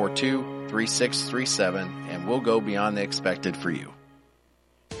 217-342-3637 and we'll go beyond the expected for you.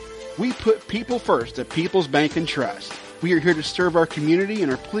 We put people first at People's Bank and Trust. We are here to serve our community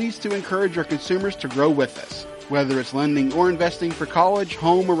and are pleased to encourage our consumers to grow with us. Whether it's lending or investing for college,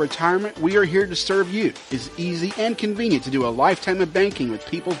 home, or retirement, we are here to serve you. It's easy and convenient to do a lifetime of banking with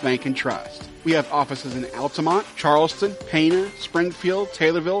People's Bank and Trust. We have offices in Altamont, Charleston, Pana, Springfield,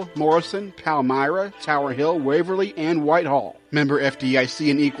 Taylorville, Morrison, Palmyra, Tower Hill, Waverly, and Whitehall. Member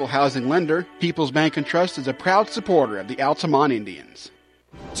FDIC and equal housing lender, People's Bank and Trust is a proud supporter of the Altamont Indians.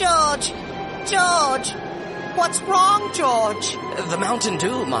 George! What's wrong, George? The Mountain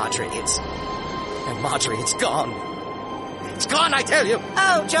Dew, Marjorie. Marjorie, it's gone. It's gone, I tell you.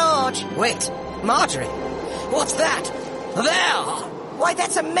 Oh, George. Wait, Marjorie. What's that? There! Why,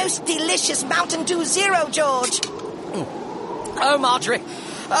 that's a most delicious Mountain Dew Zero, George. Oh, Marjorie.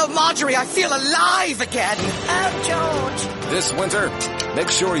 Oh, Marjorie, I feel alive again. Oh, George. This winter, make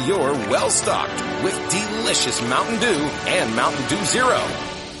sure you're well stocked with delicious Mountain Dew and Mountain Dew Zero.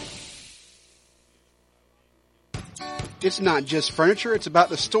 It's not just furniture, it's about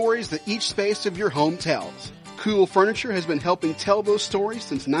the stories that each space of your home tells. Cool Furniture has been helping tell those stories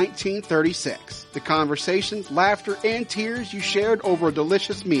since 1936. The conversations, laughter, and tears you shared over a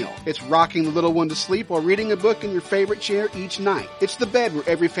delicious meal. It's rocking the little one to sleep while reading a book in your favorite chair each night. It's the bed where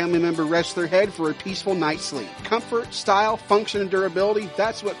every family member rests their head for a peaceful night's sleep. Comfort, style, function, and durability,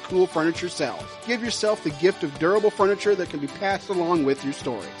 that's what Cool Furniture sells. Give yourself the gift of durable furniture that can be passed along with your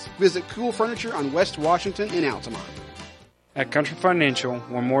stories. Visit Cool Furniture on West Washington in Altamont. At Country Financial,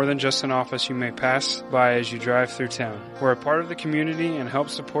 we're more than just an office you may pass by as you drive through town. We're a part of the community and help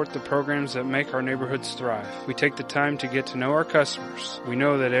support the programs that make our neighborhoods thrive. We take the time to get to know our customers. We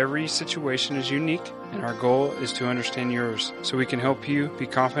know that every situation is unique, and our goal is to understand yours so we can help you be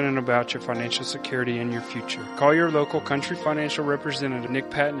confident about your financial security and your future. Call your local Country Financial representative, Nick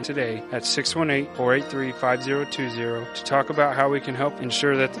Patton, today at 618-483-5020 to talk about how we can help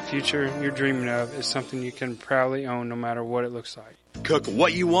ensure that the future you're dreaming of is something you can proudly own no matter what it looks like. Cook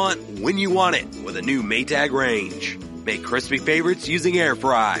what you want, when you want it, with a new Maytag range. Make crispy favorites using air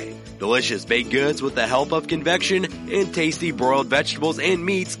fry. Delicious baked goods with the help of convection, and tasty broiled vegetables and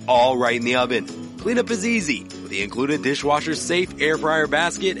meats all right in the oven. Cleanup is easy with the included dishwasher-safe air fryer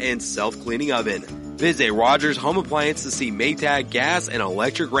basket and self-cleaning oven. Visit Rogers Home Appliance to see Maytag gas and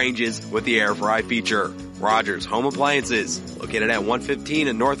electric ranges with the air fry feature. Rogers Home Appliances, located at 115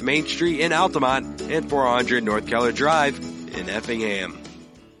 in North Main Street in Altamont and 400 North Keller Drive in Effingham.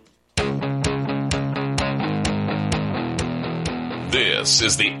 This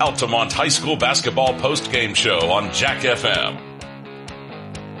is the Altamont High School Basketball Post-Game Show on Jack FM.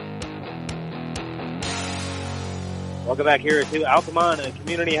 Welcome back here to Altamont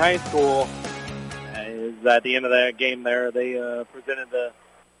Community High School. At the end of that game there, they presented the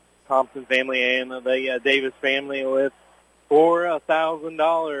Thompson family and the Davis family with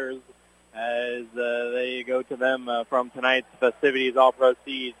 $4,000 as they go to them from tonight's festivities. All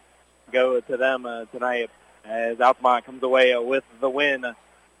proceeds go to them tonight as Altamont comes away with the win.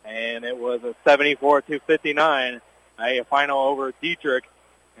 And it was a 74-59, a final over Dieterich.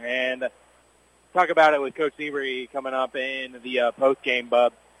 And talk about it with Coach Seabury coming up in the post-game,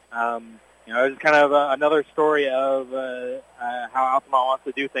 Bub. It's kind of another story of how Altamont wants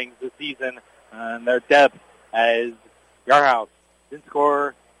to do things this season and their depth as Yarhouse didn't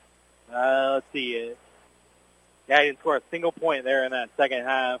score, he didn't score a single point there in that second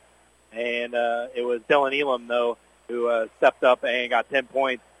half. And it was Dylan Elam, though, who stepped up and got 10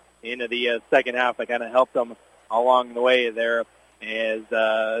 points into the second half. That kind of helped them along the way there as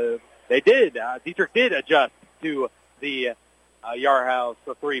Dieterich did adjust to the Yarhouse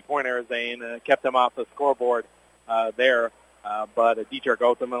three-pointers and kept them off the scoreboard there. But Dieterich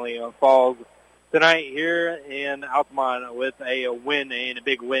ultimately falls tonight here in Altamont with a win and a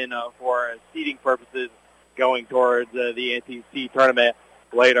big win for seeding purposes going towards the NTC tournament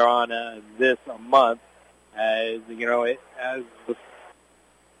later on this month. As as the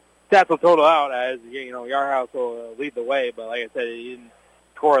stats will total out, as Yarhouse will lead the way. But like I said, he didn't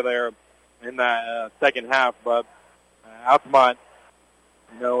score there in that second half. But Altamont,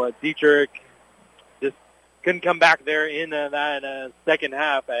 Dieterich just couldn't come back there in that second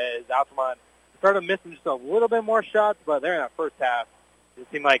half as Altamont started missing just a little bit more shots, but there in that first half, it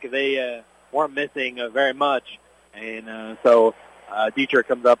seemed like they weren't missing very much. And so Dieterich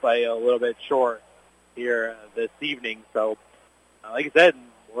comes up a little bit short here this evening. So, like I said,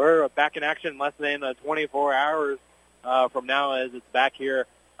 we're back in action less than 24 hours from now, as it's back here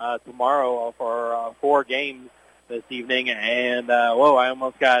tomorrow for 4 games this evening. And, whoa, I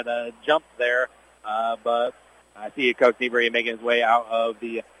almost got jumped there. But I see Coach Niebury making his way out of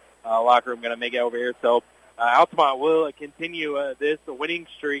the locker room, going to make it over here. So Altamont will continue this winning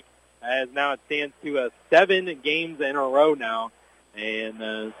streak, as now it stands to 7 games in a row now.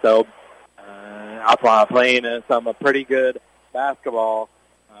 And so Altamont playing some pretty good basketball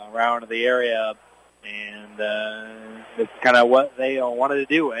around the area. And this is kind of what they wanted to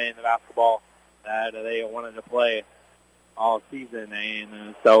do in the basketball that they wanted to play all season.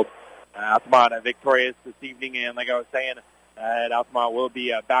 And so Altamont victorious this evening. And like I was saying, Altamont will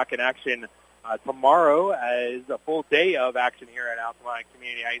be back in action tomorrow, as a full day of action here at Altamont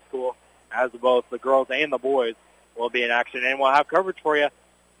Community High School, as both the girls and the boys will be in action. And we'll have coverage for you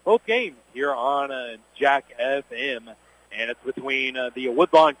both games here on Jack FM. And it's between the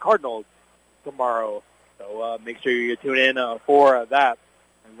Woodlawn Cardinals tomorrow. So make sure you tune in for that.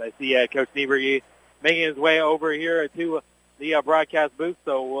 As I see Coach Niebury making his way over here to the broadcast booth.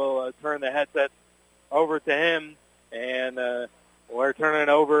 So we'll turn the headsets over to him. And we're turning it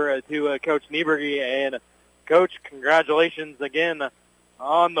over to Coach Niebury. And, Coach, congratulations again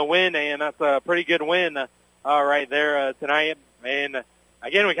on the win. And that's a pretty good win right there tonight. And,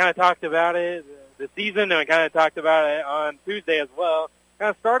 again, we kind of talked about it this season, and we kind of talked about it on Tuesday as well. Kind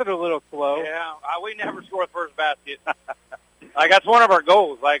of started a little slow. Yeah, we never score the first basket. Like, that's one of our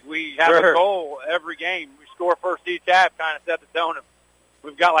goals. Like, we have a goal every game. We score first each half, kind of set the tone.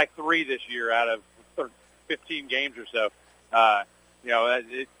 We've got like 3 this year out of 15 games or so.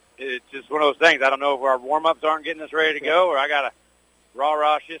 It's just one of those things. I don't know if our warm-ups aren't getting us ready to go, or I got to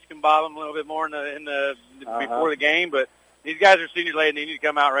rah-rah shish-kebab them a little bit more before the game. But these guys are senior late, and they need to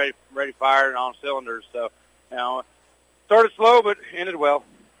come out ready, fired, and on cylinders. So, started slow, but ended well.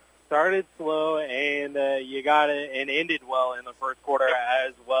 Started slow, and you got it, and ended well in the first quarter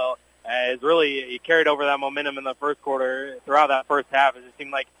as well. As really, you carried over that momentum in the first quarter throughout that first half. It just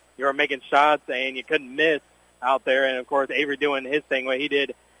seemed like you were making shots, and you couldn't miss out there. And, of course, Avery doing his thing, what he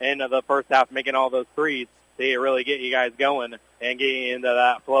did in the first half, making all those threes to really get you guys going and getting into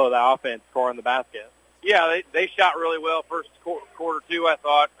that flow of the offense, scoring the basket. Yeah, they shot really well first quarter, too, I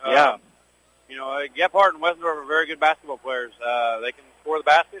thought. Yeah. Gephardt and Westendorf are very good basketball players. They can score the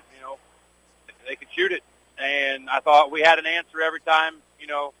basket. They can shoot it. And I thought we had an answer every time.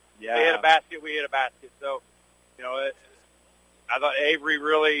 They hit a basket, we hit a basket. So, I thought Avery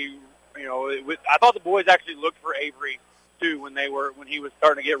really, I thought the boys actually looked for Avery too when he was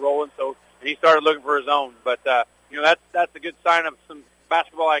starting to get rolling. So, and he started looking for his own. But that's a good sign of some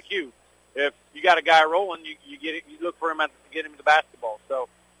basketball IQ. If you got a guy rolling, you get it. You look for him to get him the basketball. So,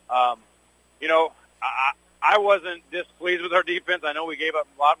 I wasn't displeased with our defense. I know we gave up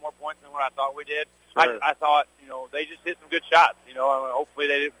a lot more points than what I thought we did. Sure. I thought, they just hit some good shots.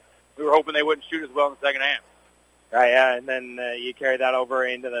 Hopefully we were hoping they wouldn't shoot as well in the second half. Right, yeah, and then you carry that over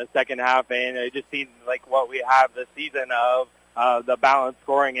into the second half, and it just seems like what we have this season of the balanced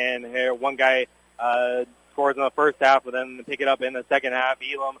scoring. And here, one guy scores in the first half, but then pick it up in the second half.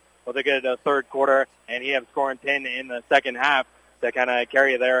 Elam with a good third quarter, and he has scoring 10 in the second half to kind of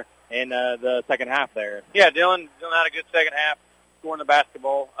carry you there in the second half there. Yeah, Dylan had a good second half scoring the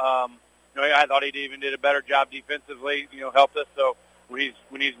basketball. I thought he even did a better job defensively. Helped us. So when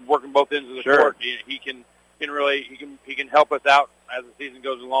he's working both ends of the court, he can help us out as the season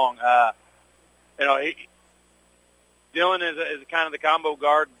goes along. Dylan is kind of the combo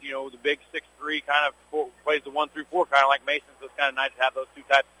guard. The big 6'3", kind of plays the 1 through 4, kind of like Mason. So it's kind of nice to have those two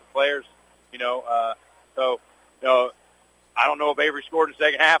types of players. I don't know if Avery scored in the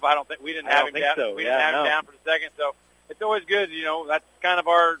second half. I don't think we didn't have him down. So. We didn't have him down for the second. So it's always good. That's kind of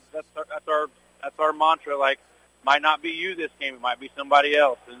that's our mantra. Like, might not be you this game. It might be somebody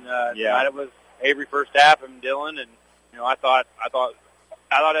else. And tonight it was Avery first half and Dylan. And I thought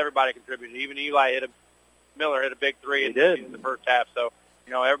everybody contributed. Even Miller hit a big three in the first half. So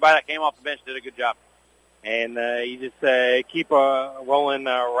everybody that came off the bench did a good job. And you just keep rolling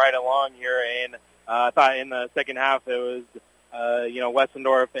right along here. And I thought in the second half it was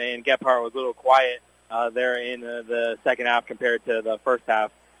Westendorf and Gephardt was a little quiet there in the second half compared to the first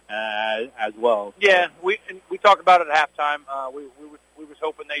half as well. Yeah, we talked about it at halftime. We was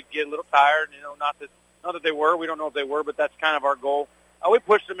hoping they'd get a little tired. Not that they were. We don't know if they were, but that's kind of our goal. we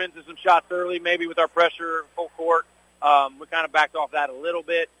pushed them into some shots early, maybe with our pressure full court. We kind of backed off that a little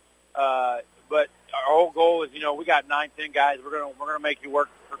bit. But our whole goal is, we got 9-10 guys. We're gonna make you work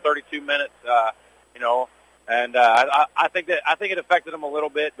for 32 minutes. And I think it affected them a little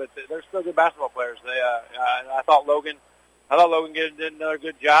bit, but they're still good basketball players. I thought Logan did another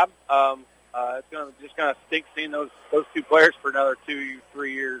good job. It's gonna just kind of stink seeing those two players for another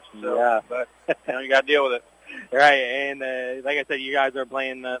 2-3 years. So, yeah, but you got to deal with it. Right, and like I said, you guys are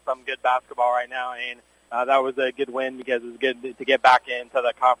playing some good basketball right now, and that was a good win because it was good to get back into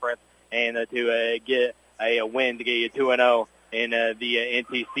the conference and to get a win to get you 2-0 in the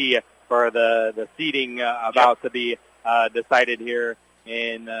NTC for the seeding about to be decided here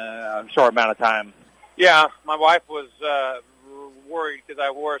in a short amount of time. Yeah, my wife was worried because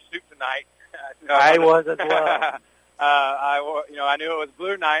I wore a suit tonight. I was as well. I knew it was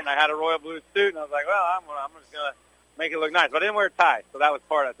blue night, and I had a royal blue suit, and I was like, well, I'm just gonna make it look nice. But I didn't wear a tie, so that was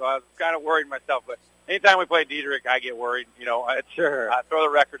part of it. So I was kind of worried myself. But anytime we play Dieterich, I get worried. Sure. I throw the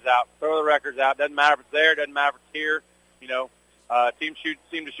records out. Doesn't matter if it's there. Doesn't matter if it's here. Teams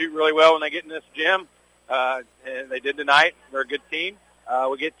seem to shoot really well when they get in this gym. And they did tonight. They're a good team.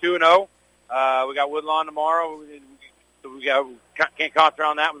 We get 2-0. We got Woodlawn tomorrow. We can't concentrate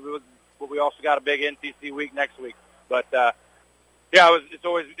on that. But we also got a big NTC week next week. But Dieterich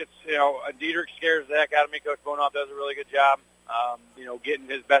scares the heck out of me. Coach Bonoff does a really good job. Getting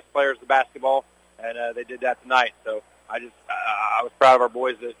his best players to basketball, and they did that tonight. So I was proud of our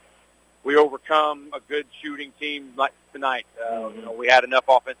boys that we overcome a good shooting team like tonight. We had enough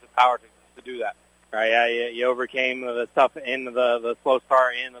offensive power to do that. Right, yeah, you overcame the tough end of the slow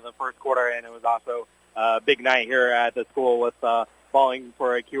start end of the first quarter, and it was also a big night here at the school with falling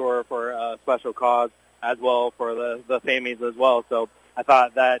for a cure for a special cause as well for the families as well. So I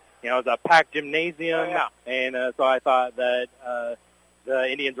thought that, it was a packed gymnasium, and so I thought that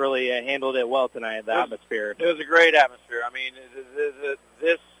the Indians really handled it well tonight, the atmosphere. It was a great atmosphere. I mean,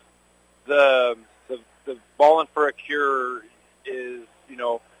 the balling for a cure is,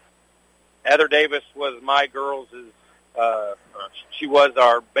 Heather Davis was my girls' she was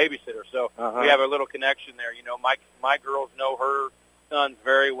our babysitter, so we have a little connection there. My girls know her sons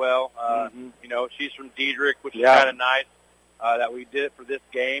very well. She's from Dieterich, which is kind of nice that we did it for this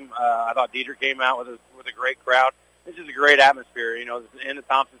game. I thought Dieterich came out with a great crowd. This is a great atmosphere, in the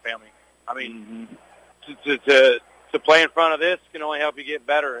Thompson family. I mean, to play in front of this can only help you get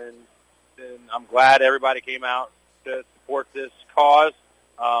better, and I'm glad everybody came out to support this cause.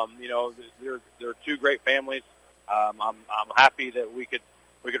 They're two great families. I'm happy that we could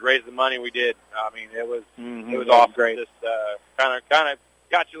raise the money we did. I mean, it was awesome. Great. Just kind of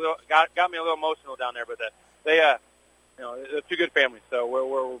got me a little emotional down there, but they're two good families. So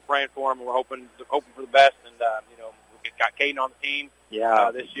we're praying for them. We're hoping for the best, and we got Caden on the team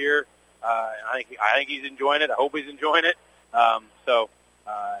this year. I think he's enjoying it. I hope he's enjoying it. It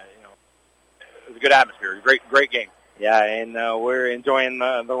was a good atmosphere. Great game. Yeah, and we're enjoying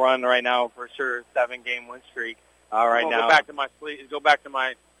the run right now for sure. 7-game win streak right now. Go back to my sleep. Go back to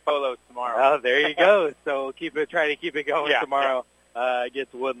my polos tomorrow. Oh, there you go. So try to keep it going tomorrow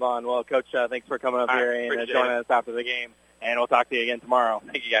against Woodlawn. Well, Coach, thanks for coming up here and joining us after the game, and we'll talk to you again tomorrow.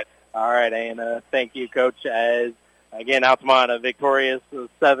 Thank you, guys. All right, and thank you, Coach. As again, Altamont victorious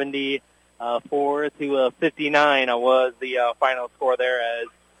 74-59 was the final score there. As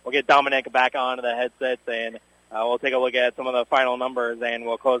we'll get Dominic back onto the headsets, and we'll take a look at some of the final numbers, and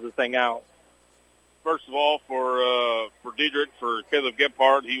we'll close this thing out. First of all, for Dieterich, for Caleb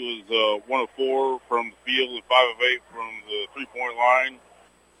Gebhardt, he was 1 of 4 from the field and 5 of 8 from the three-point line.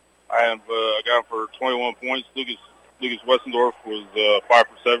 I got him for 21 points. Lucas Westendorf was 5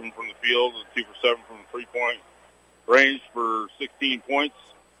 for 7 from the field and 2 for 7 from the three-point range for 16 points.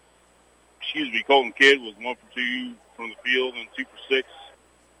 Colton Kidd was 1 for 2 from the field and 2 for 6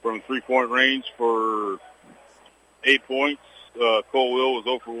 from the three-point range for 8 points. Cole Will was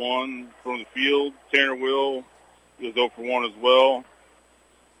 0 for 1 from the field. Tanner Will was 0 for 1 as well.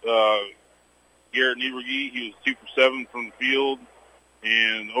 Garrett Nieberge, he was 2 for 7 from the field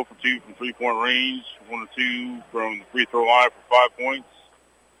and 0 for 2 from three-point range, 1 or 2 from the free throw line for 5 points.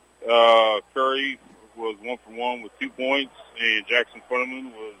 Curry was 1 for 1 with 2 points, and Jackson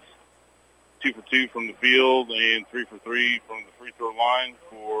Funneman was 2 for 2 from the field and 3 for 3 from the free throw line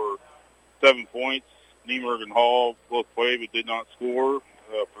for 7 points. Niemerg and Hall both played but did not score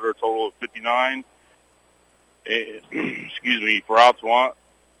for their total of 59. For Altamont,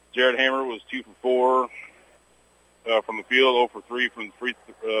 Jared Hammer was 2 for 4 from the field, 0 for 3 from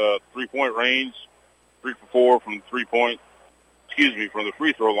the three-point range, 3 for 4 from the from the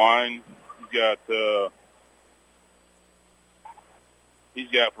free throw line. You got He's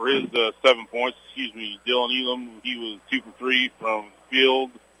got for his 7 points, Dylan Elam, he was 2 for 3 from the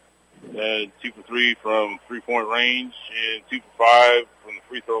field, 2 for 3 from three-point range, and 2 for 5 from the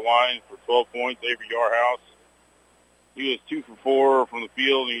free throw line for 12 points. Avery Yarhouse, he was 2 for 4 from the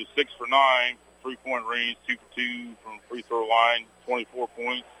field, and he was 6 for 9 from three-point range, 2 for 2 from the free throw line, 24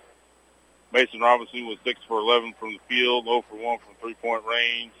 points. Mason Robinson was 6 for 11 from the field, 0 for 1 from three-point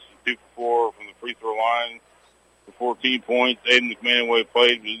range, 2 for 4 from the free throw line for 14 points. Aiden McManaway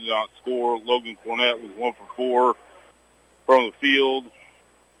played, but he did not score. Logan Cornett was 1 for 4 from the field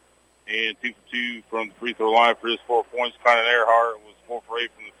and 2 for 2 from the free throw line for his 4 points. Conan Earhart was 4 for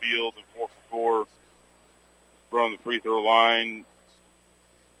 8 from the field and 4 for 4 from the free throw line.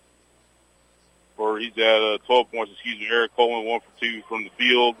 He's at 12 points, Eric Coleman, 1 for 2 from the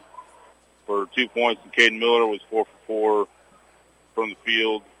field for 2 points, and Caden Miller was 4 for 4 from the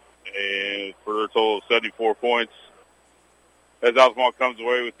field, and for their total of 74 points. As Altamont comes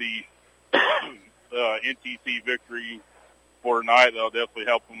away with the NTC victory for tonight, that'll definitely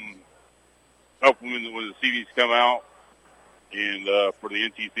help them when the CDs come out, and for the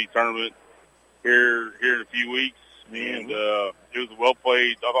NTC tournament here in a few weeks. And it was I thought it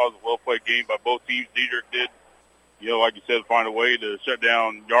was a well-played game by both teams. Dieterich did, like you said, find a way to shut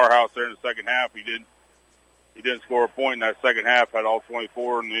down Yarhouse there in the second half. He didn't score a point in that second half, had all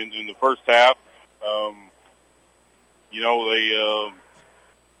 24 in the first half. They only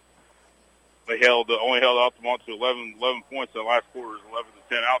held Altamont to 11 points in the last quarter. It was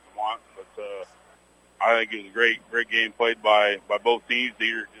 11-10 Altamont, but I think it was a great game played by both teams.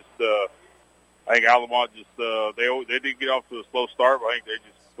 Dieterich I think Altamont they did get off to a slow start, but I think they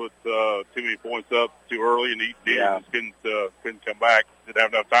just put too many points up too early, and Dieterich just couldn't come back. Didn't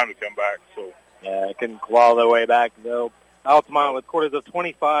have enough time to come back. So couldn't claw their way back though. Altamont with quarters of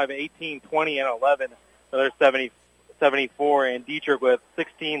 25, 18, 20, and 11 for their 74, and Dieterich with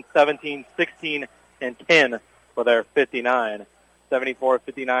 16, 17, 16, and 10 for their 59.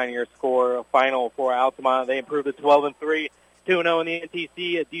 74-59 your score final for Altamont. They improved to 12-3. 2-0 in the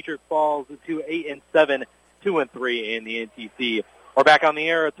NTC. Dieterich falls to 8-7, 2-3 in the NTC. We're back on the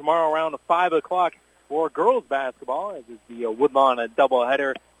air tomorrow around 5 o'clock for girls basketball. This is the Woodlawn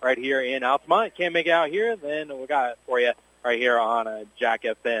doubleheader right here in Altamont. Can't make it out here? Then we got it for you right here on Jack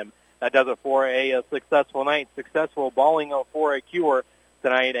FM. That does it for a successful night, successful balling for a cure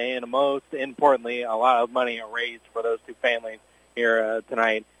tonight, and most importantly, a lot of money raised for those two families here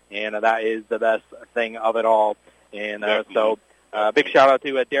tonight, and that is the best thing of it all. And so big shout-out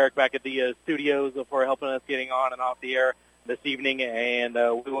to Derek back at the studios for helping us getting on and off the air this evening. And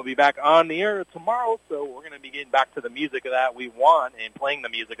we will be back on the air tomorrow, so we're going to be getting back to the music that we want and playing the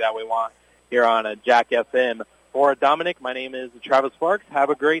music that we want here on Jack FM. For Dominic, my name is Travis Sparks. Have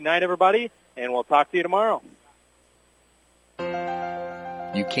a great night, everybody, and we'll talk to you tomorrow.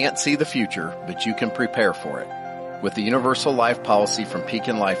 You can't see the future, but you can prepare for it. With the Universal Life Policy from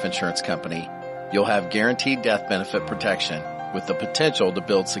Pekin Life Insurance Company, you'll have guaranteed death benefit protection with the potential to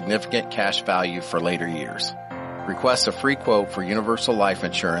build significant cash value for later years. Request a free quote for Universal Life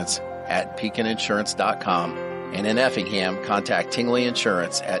Insurance at PekinInsurance.com, and in Effingham, contact Tingley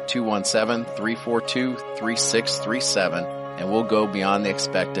Insurance at 217-342-3637, and we'll go beyond the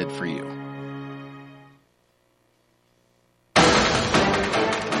expected for you.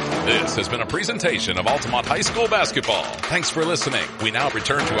 This has been a presentation of Altamont High School basketball. Thanks for listening. We now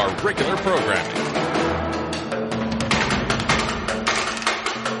return to our regular programming.